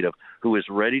executive who is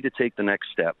ready to take the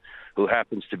next step, who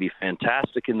happens to be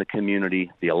fantastic in the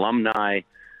community, the alumni,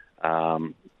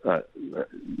 the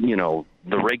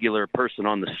regular person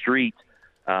on the street.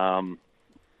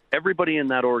 Everybody in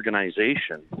that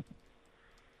organization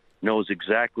knows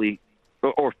exactly,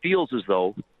 or feels as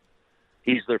though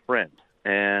he's their friend.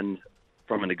 And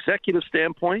from an executive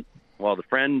standpoint, well, the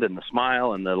friend and the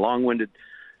smile and the long-winded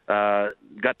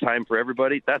got time for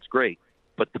everybody, that's great.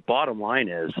 But the bottom line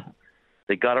is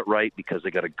they got it right because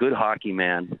they got a good hockey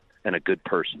man and a good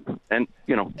person, and,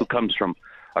 who comes from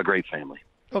a great family.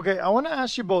 Okay, I want to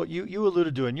ask you about, you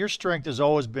alluded to it, and your strength has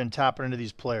always been tapping into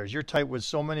these players. You're tight with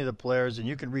so many of the players, and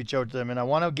you can reach out to them, and I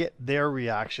want to get their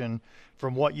reaction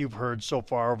from what you've heard so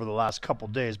far over the last couple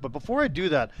of days. But before I do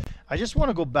that, I just want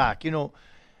to go back.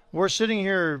 We're sitting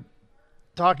here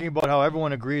talking about how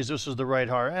everyone agrees this is the right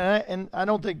hire, and I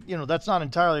don't think, that's not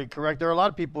entirely correct. There are a lot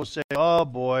of people who say, oh,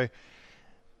 boy,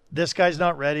 this guy's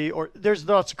not ready, or there's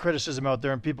lots of criticism out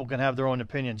there, and people can have their own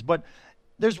opinions. But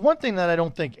there's one thing that I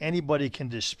don't think anybody can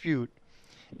dispute,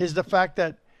 is the fact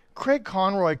that Craig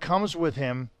Conroy comes with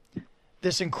him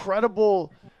this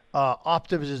incredible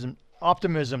optimism,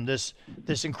 this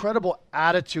incredible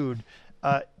attitude.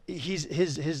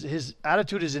 His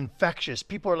attitude is infectious.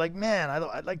 People are like, man,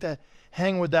 I'd like to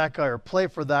hang with that guy or play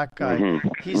for that guy.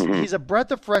 Mm-hmm. He's a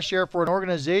breath of fresh air for an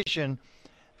organization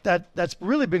that's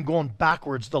really been going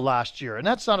backwards the last year. And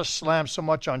that's not a slam so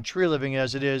much on Tree Living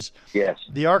as it is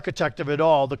the architect of it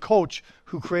all, the coach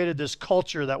who created this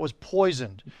culture that was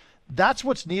poisoned. That's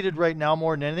what's needed right now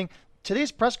more than anything.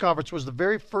 Today's press conference was the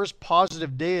very first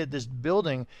positive day at this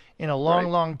building in a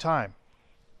long time.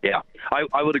 Yeah,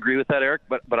 I would agree with that, Eric,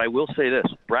 but I will say this.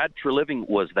 Brad Treliving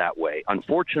was that way.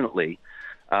 Unfortunately,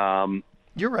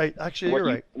 you're right. Actually, you're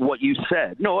right. What you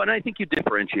said. No, and I think you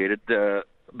differentiated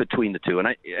between the two.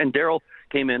 And Daryl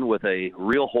came in with a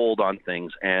real hold on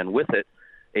things, and with it,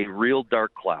 a real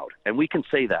dark cloud. And we can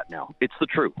say that now. It's the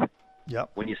truth.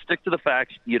 Yep. When you stick to the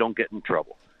facts, you don't get in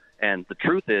trouble. And the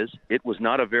truth is, it was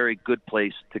not a very good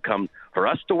place to come for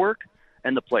us to work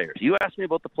and the players. You asked me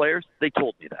about the players, they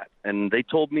told me that. And they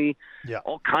told me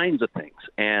all kinds of things.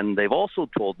 And they've also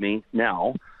told me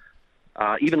now,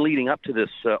 even leading up to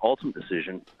this ultimate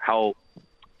decision, how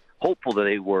hopeful that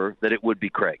they were that it would be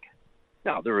Craig.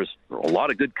 Now, there was a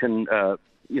lot of good candidates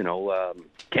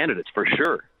for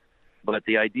sure. But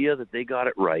the idea that they got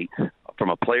it right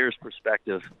from a player's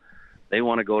perspective, they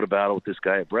want to go to battle with this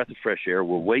guy, a breath of fresh air.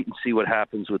 We'll wait and see what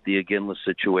happens with the Iginla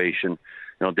situation.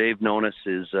 Dave Nonis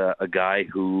is a guy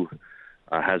who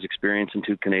has experience in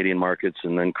two Canadian markets,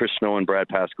 and then Chris Snow and Brad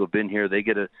Pascoe have been here. They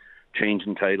get a change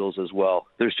in titles as well.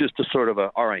 There's just a sort of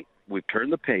all right, we've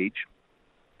turned the page.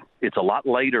 It's a lot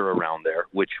lighter around there,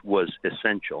 which was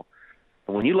essential.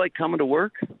 And when you like coming to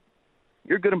work,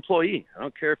 you're a good employee. I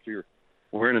don't care if you're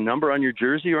wearing a number on your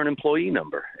jersey or an employee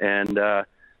number. And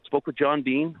spoke with John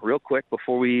Bean real quick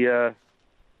before we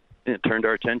turned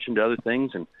our attention to other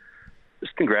things, and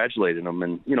just congratulated him.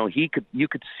 And you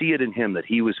could see it in him that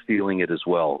he was feeling it as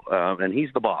well. And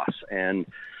he's the boss. And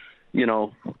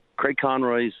Craig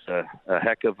Conroy's a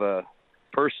heck of a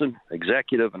person,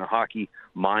 executive, and a hockey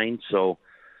mind. So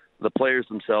the players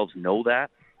themselves know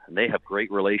that, and they have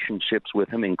great relationships with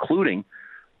him, including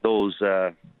those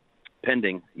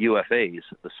pending UFAs,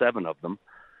 the 7 of them.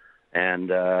 And,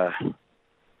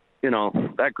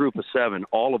 that group of 7,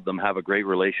 all of them have a great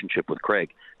relationship with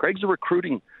Craig. Craig's a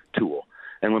recruiting tool.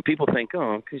 And when people think,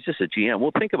 oh, he's just a GM,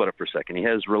 well, think about it for a second. He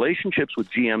has relationships with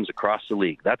GMs across the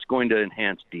league. That's going to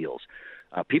enhance deals.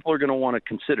 People are going to want to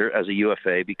consider as a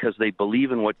UFA because they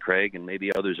believe in what Craig and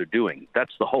maybe others are doing.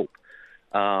 That's the hope.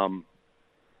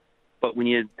 But when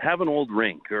you have an old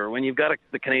rink, or when you've got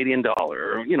the Canadian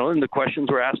dollar, or, and the questions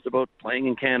were asked about playing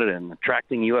in Canada and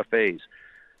attracting UFAs,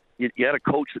 you had a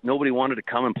coach that nobody wanted to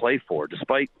come and play for,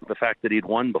 despite the fact that he'd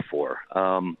won before.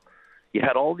 You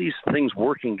had all these things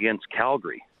working against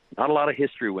Calgary. Not a lot of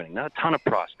history winning, not a ton of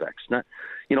prospects, not,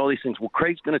 all these things. Well,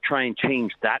 Craig's going to try and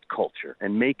change that culture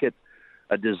and make it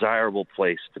a desirable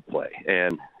place to play.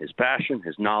 And his passion,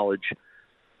 his knowledge,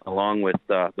 along with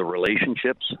the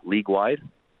relationships league-wide,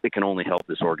 it can only help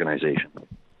this organization.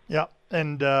 Yeah,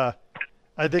 and I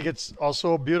think it's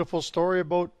also a beautiful story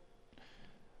about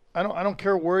I don't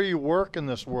care where you work in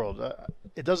this world.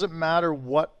 It doesn't matter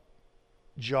what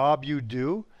job you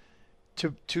do.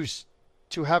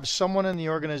 To have someone in the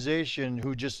organization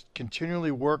who just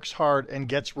continually works hard and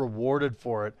gets rewarded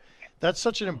for it, that's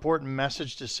such an important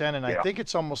message to send. And I think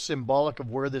it's almost symbolic of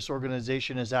where this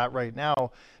organization is at right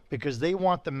now, because they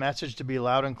want the message to be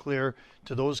loud and clear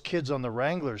to those kids on the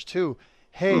Wranglers too.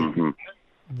 Hey,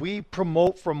 we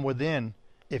promote from within.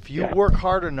 If you work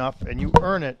hard enough and you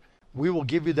earn it, we will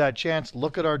give you that chance.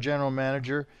 Look at our general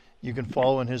manager. You can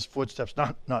follow in his footsteps,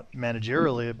 not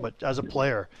managerially, but as a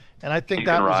player. And I think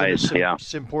that was an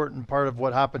important part of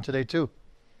what happened today too.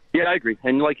 Yeah, I agree.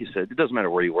 And like you said, it doesn't matter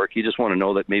where you work. You just want to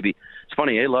know that maybe it's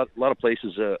funny. A lot of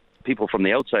places, people from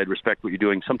the outside respect what you're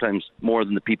doing, sometimes more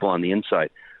than the people on the inside.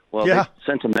 Well, they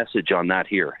sent a message on that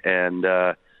here, and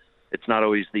it's not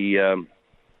always the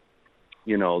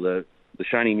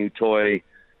shiny new toy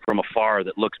from afar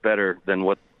that looks better than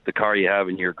what the car you have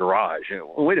in your garage.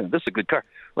 Well, wait a minute, this is a good car.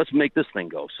 Let's make this thing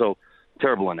go. So,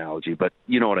 terrible analogy, but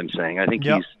you know what I'm saying. I think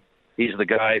he's the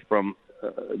guy from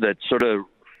that sort of.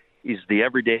 He's the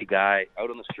everyday guy out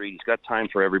on the street. He's got time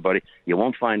for everybody. You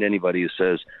won't find anybody who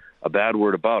says a bad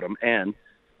word about him. And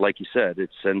like you said,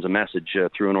 it sends a message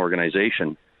through an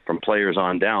organization from players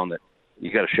on down that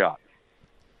you got a shot.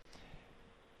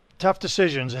 Tough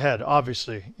decisions ahead,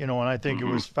 obviously, and I think it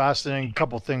was fascinating. A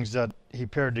couple things that he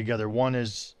paired together. One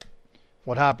is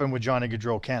what happened with Johnny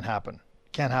Gaudreau can't happen.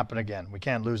 Can't happen again. We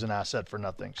can't lose an asset for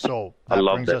nothing. So I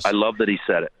love that. I love that he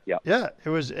said it. Yeah. Yeah, it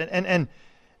was,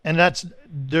 and that's,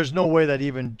 there's no way that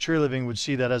even Treliving would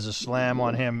see that as a slam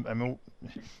on him. I mean,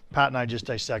 Pat and I just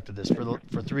dissected this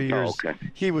for 3 years. Oh, okay.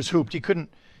 He was hooped. You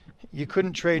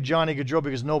couldn't trade Johnny Gaudreau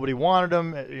because nobody wanted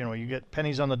him. You get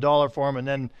pennies on the dollar for him, and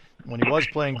then when he was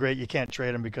playing great, you can't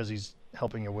trade him because he's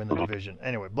helping you win the division.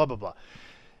 Anyway, blah, blah, blah.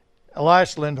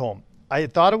 Elias Lindholm. I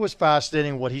thought it was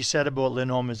fascinating what he said about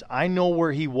Lindholm is I know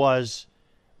where he was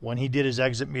when he did his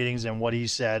exit meetings and what he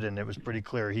said, and it was pretty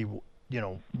clear he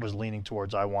was leaning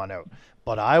towards I want out.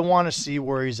 But I want to see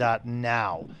where he's at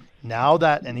now. Now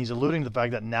that, and he's alluding to the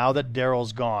fact that now that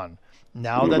Daryl's gone,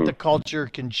 now that the culture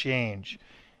can change,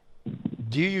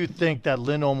 do you think that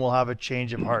Lindholm will have a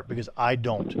change of heart? Because I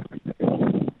don't.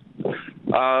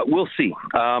 We'll see.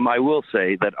 I will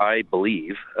say that I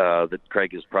believe that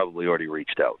Craig has probably already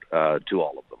reached out to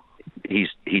all of them.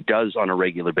 He does on a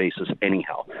regular basis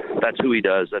anyhow. That's who he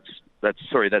does. That's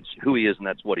who he is, and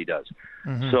that's what he does.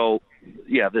 So,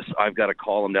 I've got to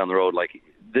call him down the road. Like,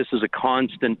 this is a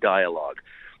constant dialogue.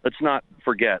 Let's not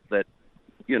forget that,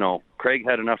 Craig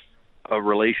had enough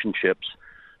relationships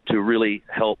to really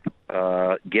help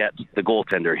get the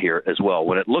goaltender here as well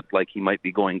when it looked like he might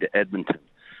be going to Edmonton.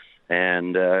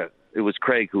 And it was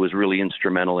Craig who was really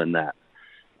instrumental in that,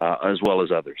 as well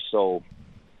as others. So,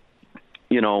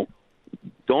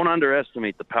 don't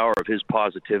underestimate the power of his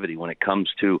positivity when it comes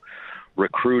to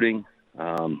recruiting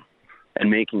and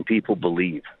making people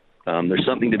believe. There's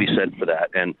something to be said for that.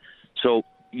 And so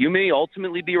you may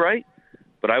ultimately be right,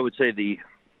 but I would say the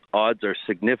odds are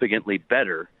significantly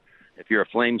better if you're a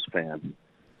Flames fan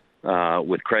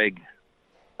with Craig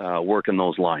working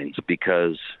those lines,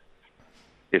 because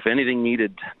if anything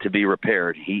needed to be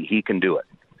repaired, he can do it,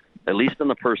 at least on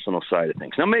the personal side of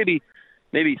things. Now, maybe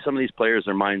some of these players,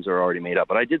 their minds are already made up,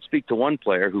 but I did speak to one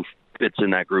player who fits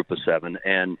in that group of 7,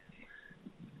 and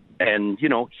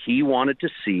he wanted to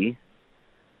see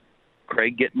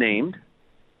Craig get named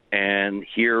and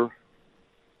hear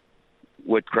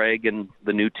what Craig and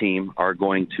the new team are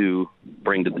going to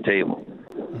bring to the table.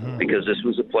 Because this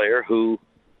was a player who,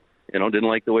 didn't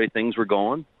like the way things were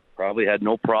going, probably had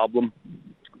no problem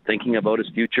thinking about his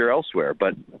future elsewhere,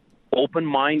 but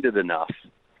open-minded enough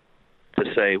to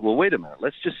say, well, wait a minute,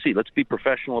 let's just see. Let's be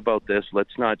professional about this.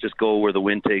 Let's not just go where the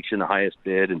wind takes you in the highest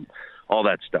bid and all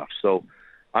that stuff. So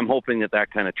I'm hoping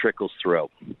that kind of trickles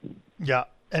throughout. Yeah,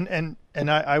 and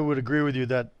I would agree with you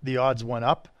that the odds went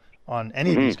up on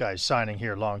any of these guys signing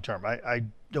here long term. I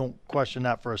don't question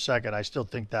that for a second. I still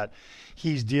think that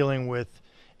he's dealing with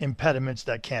impediments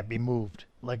that can't be moved,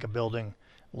 like a building,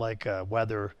 like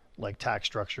weather, like tax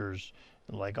structures,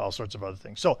 like all sorts of other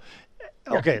things. So,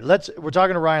 okay, we're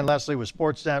talking to Ryan Leslie with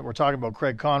Sportsnet. We're talking about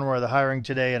Craig Conroy, the hiring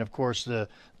today, and of course the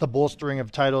bolstering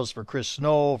of titles for Chris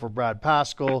Snow, for Brad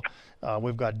Pascal.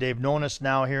 We've got Dave Nonis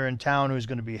now here in town, who's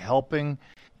going to be helping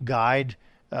guide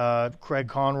Craig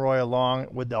Conroy along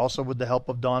with the help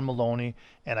of Don Maloney.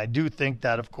 And I do think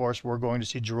that, of course, we're going to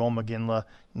see Jarome Iginla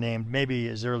named maybe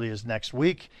as early as next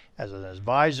week as an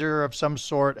advisor of some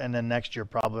sort, and then next year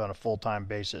probably on a full-time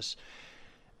basis.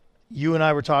 You and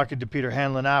I were talking to Peter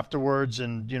Hanlon afterwards,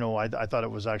 and, I thought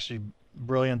it was actually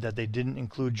brilliant that they didn't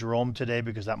include Jarome today,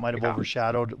 because that might have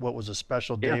overshadowed what was a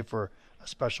special day for a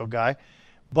special guy.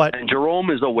 And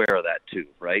Jarome is aware of that too,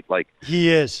 right? Like, he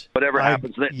is. Whatever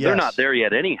happens, they're not there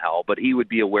yet anyhow, but he would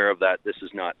be aware of that. This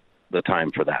is not the time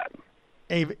for that.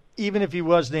 Even if he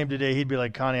was named today, he'd be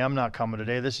like, Connie, I'm not coming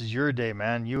today. This is your day,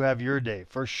 man. You have your day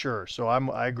for sure. So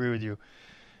I agree with you.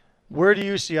 Where do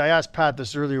you see, I asked Pat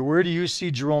this earlier, where do you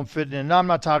see Jarome fitting in? Now, I'm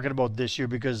not talking about this year,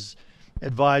 because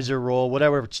advisor role,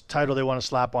 whatever title they want to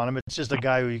slap on him, it's just a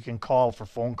guy who you can call for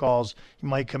phone calls. He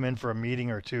might come in for a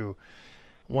meeting or two.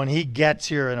 When he gets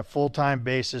here on a full-time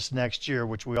basis next year,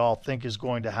 which we all think is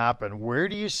going to happen, where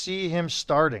do you see him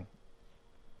starting?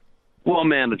 Well,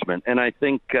 management. And I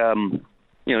think,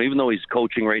 even though he's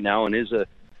coaching right now and is a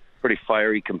pretty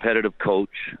fiery, competitive coach,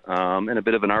 and a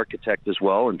bit of an architect as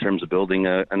well in terms of building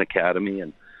an academy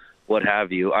and what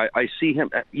have you, I see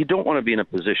him. You don't want to be in a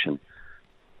position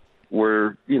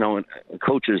where, a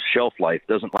coach's shelf life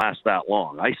doesn't last that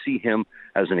long. I see him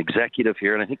as an executive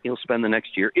here, and I think he'll spend the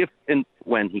next year, if and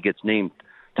when he gets named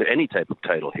to any type of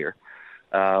title here.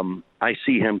 I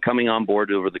see him coming on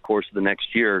board over the course of the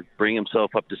next year, bring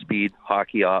himself up to speed,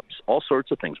 hockey ops, all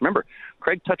sorts of things. Remember,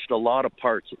 Craig touched a lot of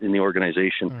parts in the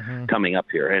organization coming up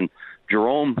here. And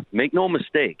Jarome, make no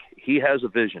mistake, he has a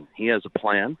vision. He has a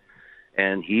plan,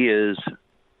 and he's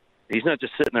not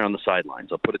just sitting there on the sidelines.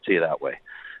 I'll put it to you that way.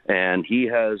 And he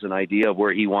has an idea of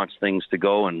where he wants things to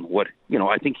go, and what,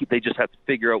 I think they just have to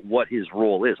figure out what his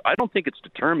role is. I don't think it's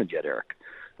determined yet, Eric,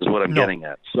 is what I'm getting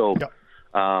at. So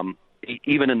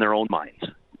even in their own minds,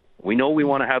 we know we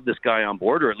want to have this guy on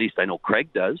board, or at least I know Craig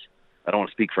does. I don't want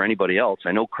to speak for anybody else.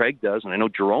 I know Craig does, and I know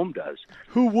Jarome does.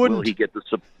 Who wouldn't? Will he get the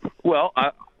well,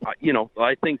 I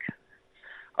think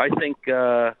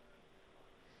it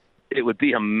would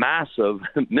be a massive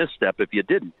misstep if you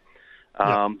didn't.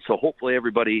 So hopefully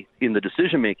everybody in the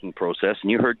decision-making process, and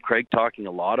you heard Craig talking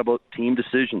a lot about team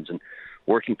decisions and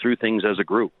working through things as a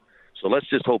group. So let's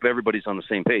just hope everybody's on the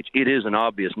same page. It is an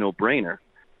obvious no-brainer.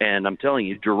 And I'm telling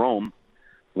you, Jarome,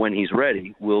 when he's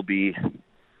ready, will be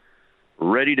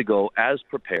ready to go, as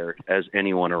prepared as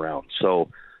anyone around. So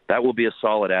that will be a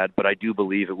solid ad, but I do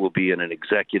believe it will be in an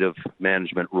executive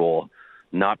management role,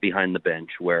 not behind the bench,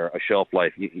 where a shelf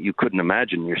life, you couldn't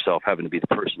imagine yourself having to be the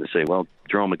person to say, well,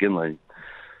 Jarome Iginla,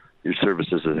 your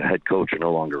services as a head coach are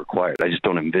no longer required. I just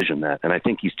don't envision that. And I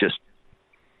think he's just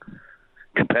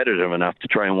competitive enough to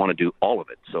try and want to do all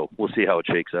of it. So we'll see how it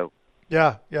shakes out.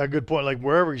 Yeah, good point. Like,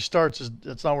 wherever he starts,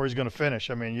 that's not where he's going to finish.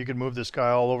 I mean, you can move this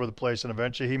guy all over the place, and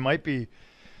eventually he might be,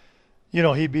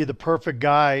 he'd be the perfect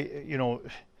guy.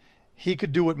 He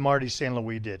could do what Marty St.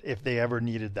 Louis did if they ever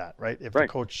needed that, right? If the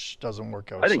coach doesn't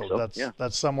work out. I think so.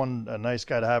 That's a nice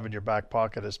guy to have in your back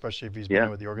pocket, especially if he's been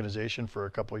with the organization for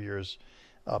a couple of years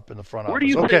up in the front office. Where do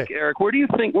you think, Eric? Where do you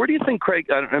think Craig?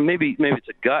 Maybe it's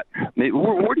a gut.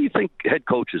 Where do you think head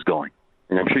coach is going?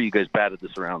 And I'm sure you guys batted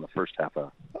this around the first half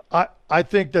hour. I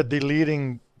think that the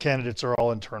leading candidates are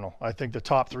all internal. I think the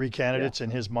top three candidates in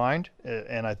his mind,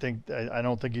 and I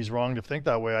don't think he's wrong to think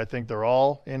that way. I think they're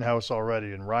all in-house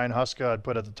already. And Ryan Huska I'd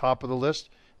put at the top of the list.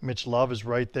 Mitch Love is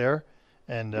right there,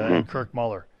 and Kirk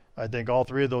Muller. I think all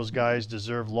three of those guys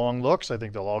deserve long looks. I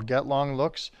think they'll all get long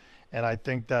looks. And I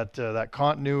think that that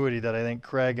continuity that I think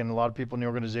Craig and a lot of people in the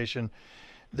organization,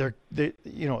 there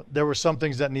were some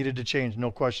things that needed to change, no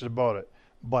question about it.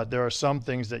 But there are some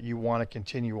things that you want to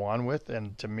continue on with,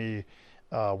 and to me,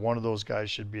 one of those guys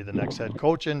should be the next head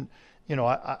coach. And you know,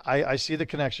 I see the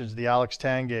connections, the Alex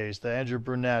Tanguays, the Andrew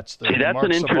Brunetts, the See, that's Mark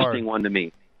an interesting Savard. one to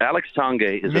me. Alex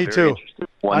Tanguay is Me a very too. interesting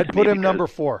one. I'd to put me him because, number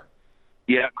 4.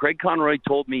 Yeah, Craig Conroy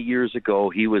told me years ago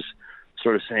he was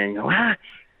sort of saying,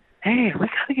 hey, we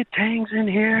got to get Tangs in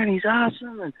here, and he's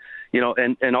awesome. And, you know,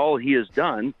 and all he has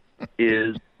done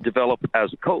is develop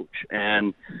as a coach.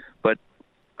 But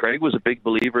Craig was a big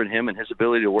believer in him and his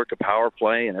ability to work a power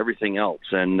play and everything else.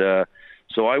 And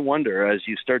so I wonder, as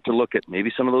you start to look at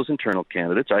maybe some of those internal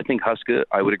candidates, I think Huska,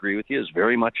 I would agree with you, is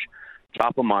very much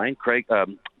top of mind.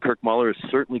 Kirk Muller is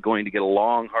certainly going to get a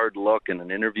long, hard look in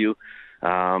an interview.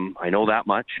 I know that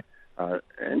much.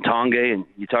 And Tanguay, and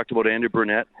you talked about Andrew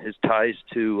Brunette, his ties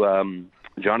to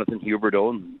Jonathan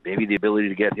Huberdeau, and maybe the ability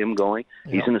to get him going.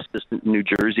 Yep. He's an assistant in New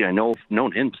Jersey. I know,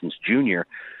 known him since junior.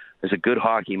 There's a good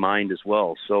hockey mind as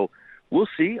well. So we'll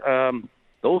see.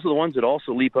 Those are the ones that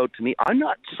also leap out to me. I'm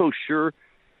not so sure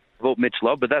about Mitch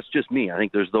Love, but that's just me. I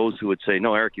think there's those who would say,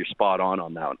 no, Eric, you're spot on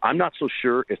that one. I'm not so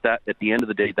sure if that, at the end of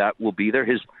the day, that will be there.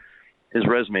 His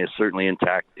resume is certainly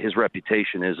intact. His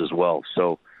reputation is as well.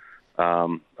 So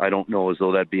I don't know as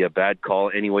though that'd be a bad call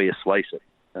any way you slice it.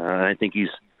 I think he's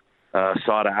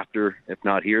sought after, if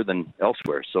not here, then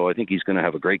elsewhere. So I think he's going to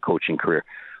have a great coaching career.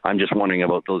 I'm just wondering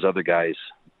about those other guys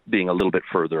being a little bit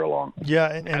further along.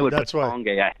 Yeah, and I would that's put why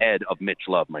Tanguay ahead of Mitch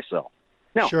Love myself.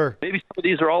 Now, sure. Maybe some of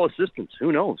these are all assistants.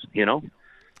 Who knows? You know,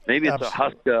 maybe it's a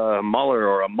Huska Muller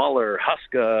or a Muller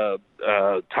Huska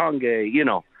Tanguay. You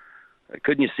know,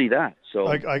 couldn't you see that? So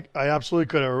I absolutely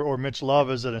could, or Mitch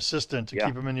Love as an assistant to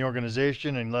keep him in the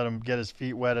organization and let him get his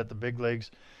feet wet at the big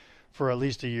leagues for at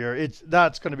least a year.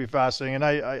 That's going to be fascinating. And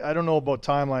I don't know about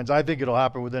timelines. I think it'll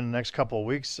happen within the next couple of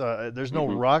weeks. There's no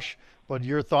rush. But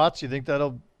your thoughts? You think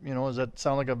that'll, does that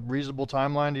sound like a reasonable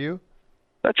timeline to you?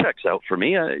 That checks out for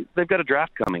me. They've got a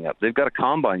draft coming up. They've got a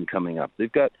combine coming up.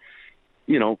 They've got,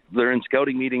 they're in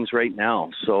scouting meetings right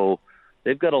now. So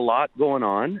they've got a lot going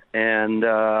on. And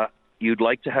you'd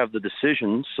like to have the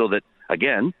decisions so that,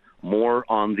 again, more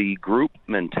on the group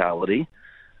mentality,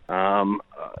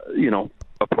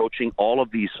 approaching all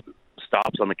of these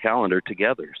stops on the calendar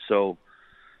together. So,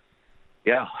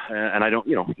 yeah, and I don't,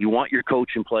 you want your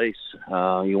coach in place.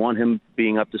 You want him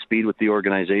being up to speed with the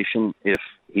organization if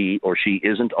he or she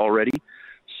isn't already.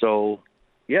 So,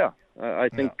 yeah, I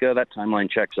think that timeline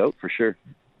checks out for sure.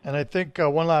 And I think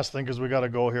one last thing, because we got to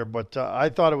go here, but I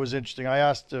thought it was interesting. I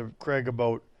asked Craig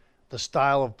about the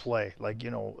style of play. Like,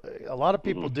 a lot of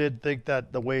people did think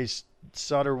that the way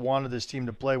Sutter wanted this team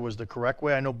to play was the correct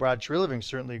way. I know Brad Treliving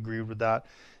certainly agreed with that,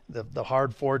 the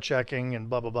hard forechecking and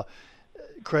blah, blah, blah.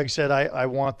 Craig said, I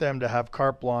want them to have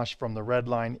carte blanche from the red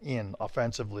line in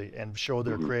offensively and show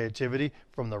their creativity.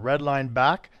 From the red line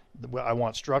back, I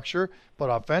want structure. But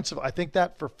offensive, I think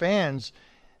that for fans,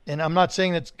 and I'm not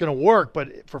saying that's going to work,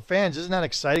 but for fans, isn't that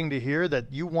exciting to hear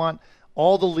that you want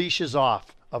all the leashes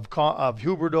off of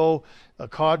Huberdeau,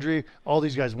 Kadri, all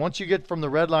these guys? Once you get from the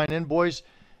red line in, boys,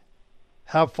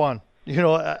 have fun.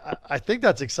 I think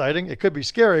that's exciting. It could be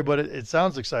scary, but it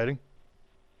sounds exciting.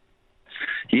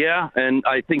 Yeah, and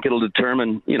I think it'll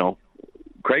determine,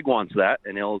 Craig wants that,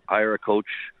 and he'll hire a coach,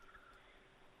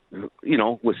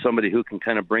 with somebody who can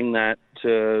kind of bring that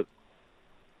to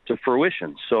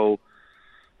fruition. So,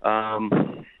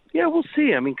 we'll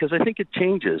see. Because I think it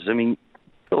changes.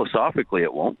 Philosophically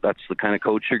it won't. That's the kind of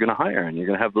coach you're going to hire, and you're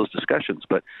going to have those discussions.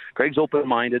 But Craig's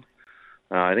open-minded.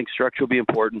 I think structure will be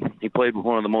important. He played with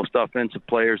one of the most offensive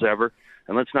players ever.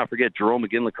 And let's not forget, Jerome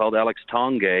McGinley called Alex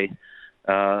Tanguay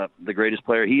the greatest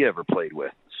player he ever played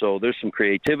with. So there's some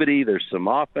creativity, there's some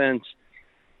offense.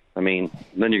 Then you're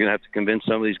going to have to convince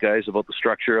some of these guys about the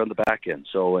structure on the back end.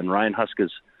 So, and Ryan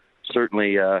Huska's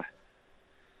certainly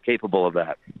capable of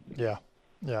that. Yeah,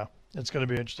 it's going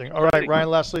to be interesting. All right, Ryan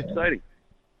Leslie. Exciting.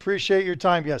 Appreciate your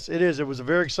time. Yes, it is. It was a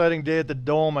very exciting day at the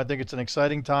Dome. I think it's an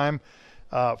exciting time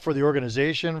for the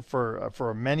organization,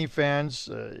 for many fans.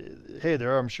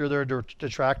 I'm sure there are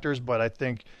detractors, but I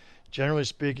think, generally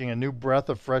speaking, a new breath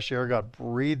of fresh air got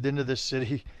breathed into this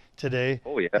city today.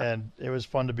 Oh, yeah. And it was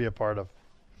fun to be a part of.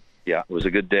 Yeah, it was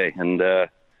a good day. And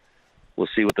we'll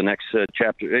see what the next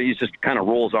chapter, it just kind of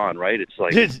rolls on, right? It's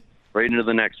like right into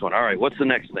the next one. All right, what's the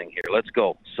next thing here? Let's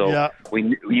go. So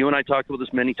you and I talked about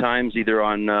this many times, either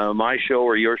on my show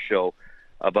or your show,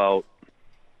 about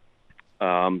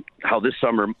how this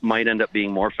summer might end up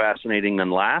being more fascinating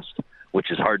than last, which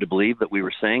is hard to believe that we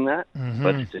were saying that,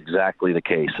 but it's exactly the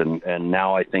case. And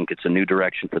now I think it's a new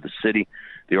direction for the city,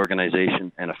 the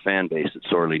organization, and a fan base that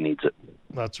sorely needs it.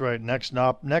 That's right.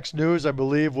 Next news, I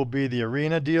believe, will be the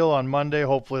arena deal on Monday.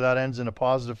 Hopefully that ends in a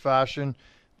positive fashion.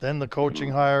 Then the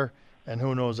coaching hire, and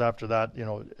who knows after that,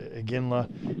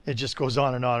 Iginla. It just goes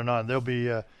on and on and on. There'll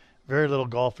be Very little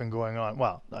golfing going on.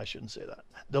 Well, I shouldn't say that.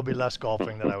 There'll be less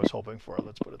golfing than I was hoping for.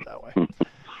 Let's put it that way.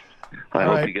 I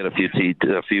hope you get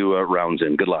a few rounds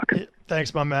in. Good luck.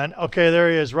 Thanks, my man. Okay, there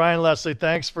he is. Ryan Leslie,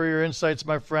 thanks for your insights,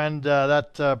 my friend.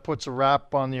 That puts a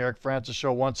wrap on the Eric Francis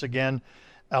Show once again.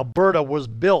 Alberta was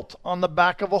built on the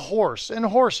back of a horse, and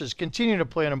horses continue to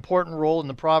play an important role in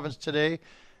the province today.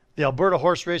 The Alberta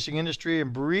horse racing industry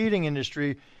and breeding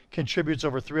industry contributes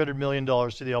over $300 million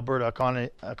to the Alberta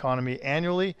economy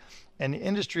annually, and the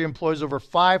industry employs over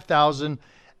 5,000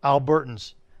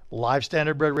 Albertans. Live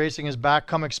standardbred racing is back.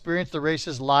 Come experience the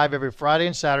races live every Friday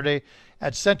and Saturday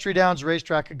at Century Downs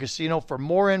Racetrack and Casino. For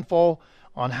more info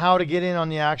on how to get in on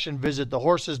the action, visit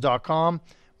thehorses.com.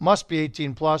 Must be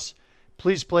 18 plus.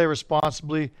 Please play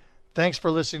responsibly. Thanks for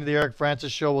listening to the Eric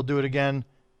Francis Show. We'll do it again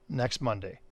next Monday.